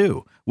insurance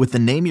too with the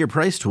Name Your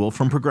Price tool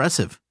from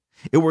Progressive.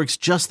 It works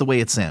just the way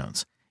it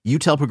sounds. You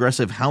tell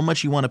Progressive how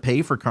much you want to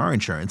pay for car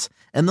insurance,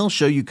 and they'll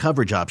show you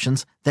coverage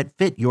options that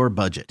fit your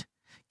budget.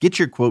 Get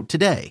your quote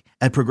today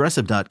at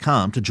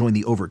Progressive.com to join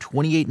the over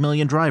 28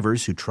 million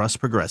drivers who trust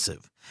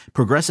Progressive.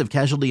 Progressive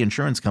Casualty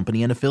Insurance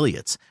Company and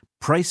Affiliates.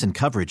 Price and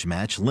coverage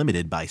match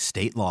limited by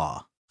state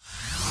law.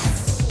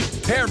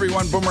 Hey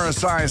everyone, Boomer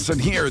Esiason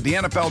here. The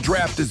NFL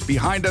draft is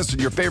behind us and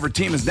your favorite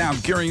team is now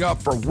gearing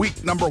up for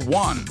week number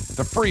 1.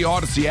 The free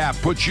Odyssey app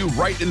puts you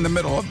right in the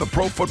middle of the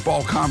pro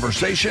football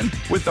conversation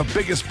with the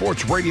biggest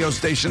sports radio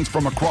stations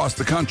from across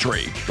the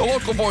country. The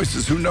local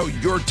voices who know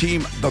your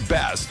team the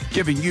best,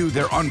 giving you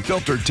their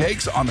unfiltered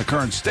takes on the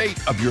current state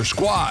of your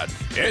squad.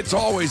 It's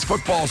always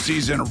football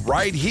season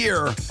right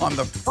here on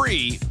the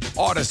free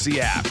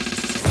Odyssey app.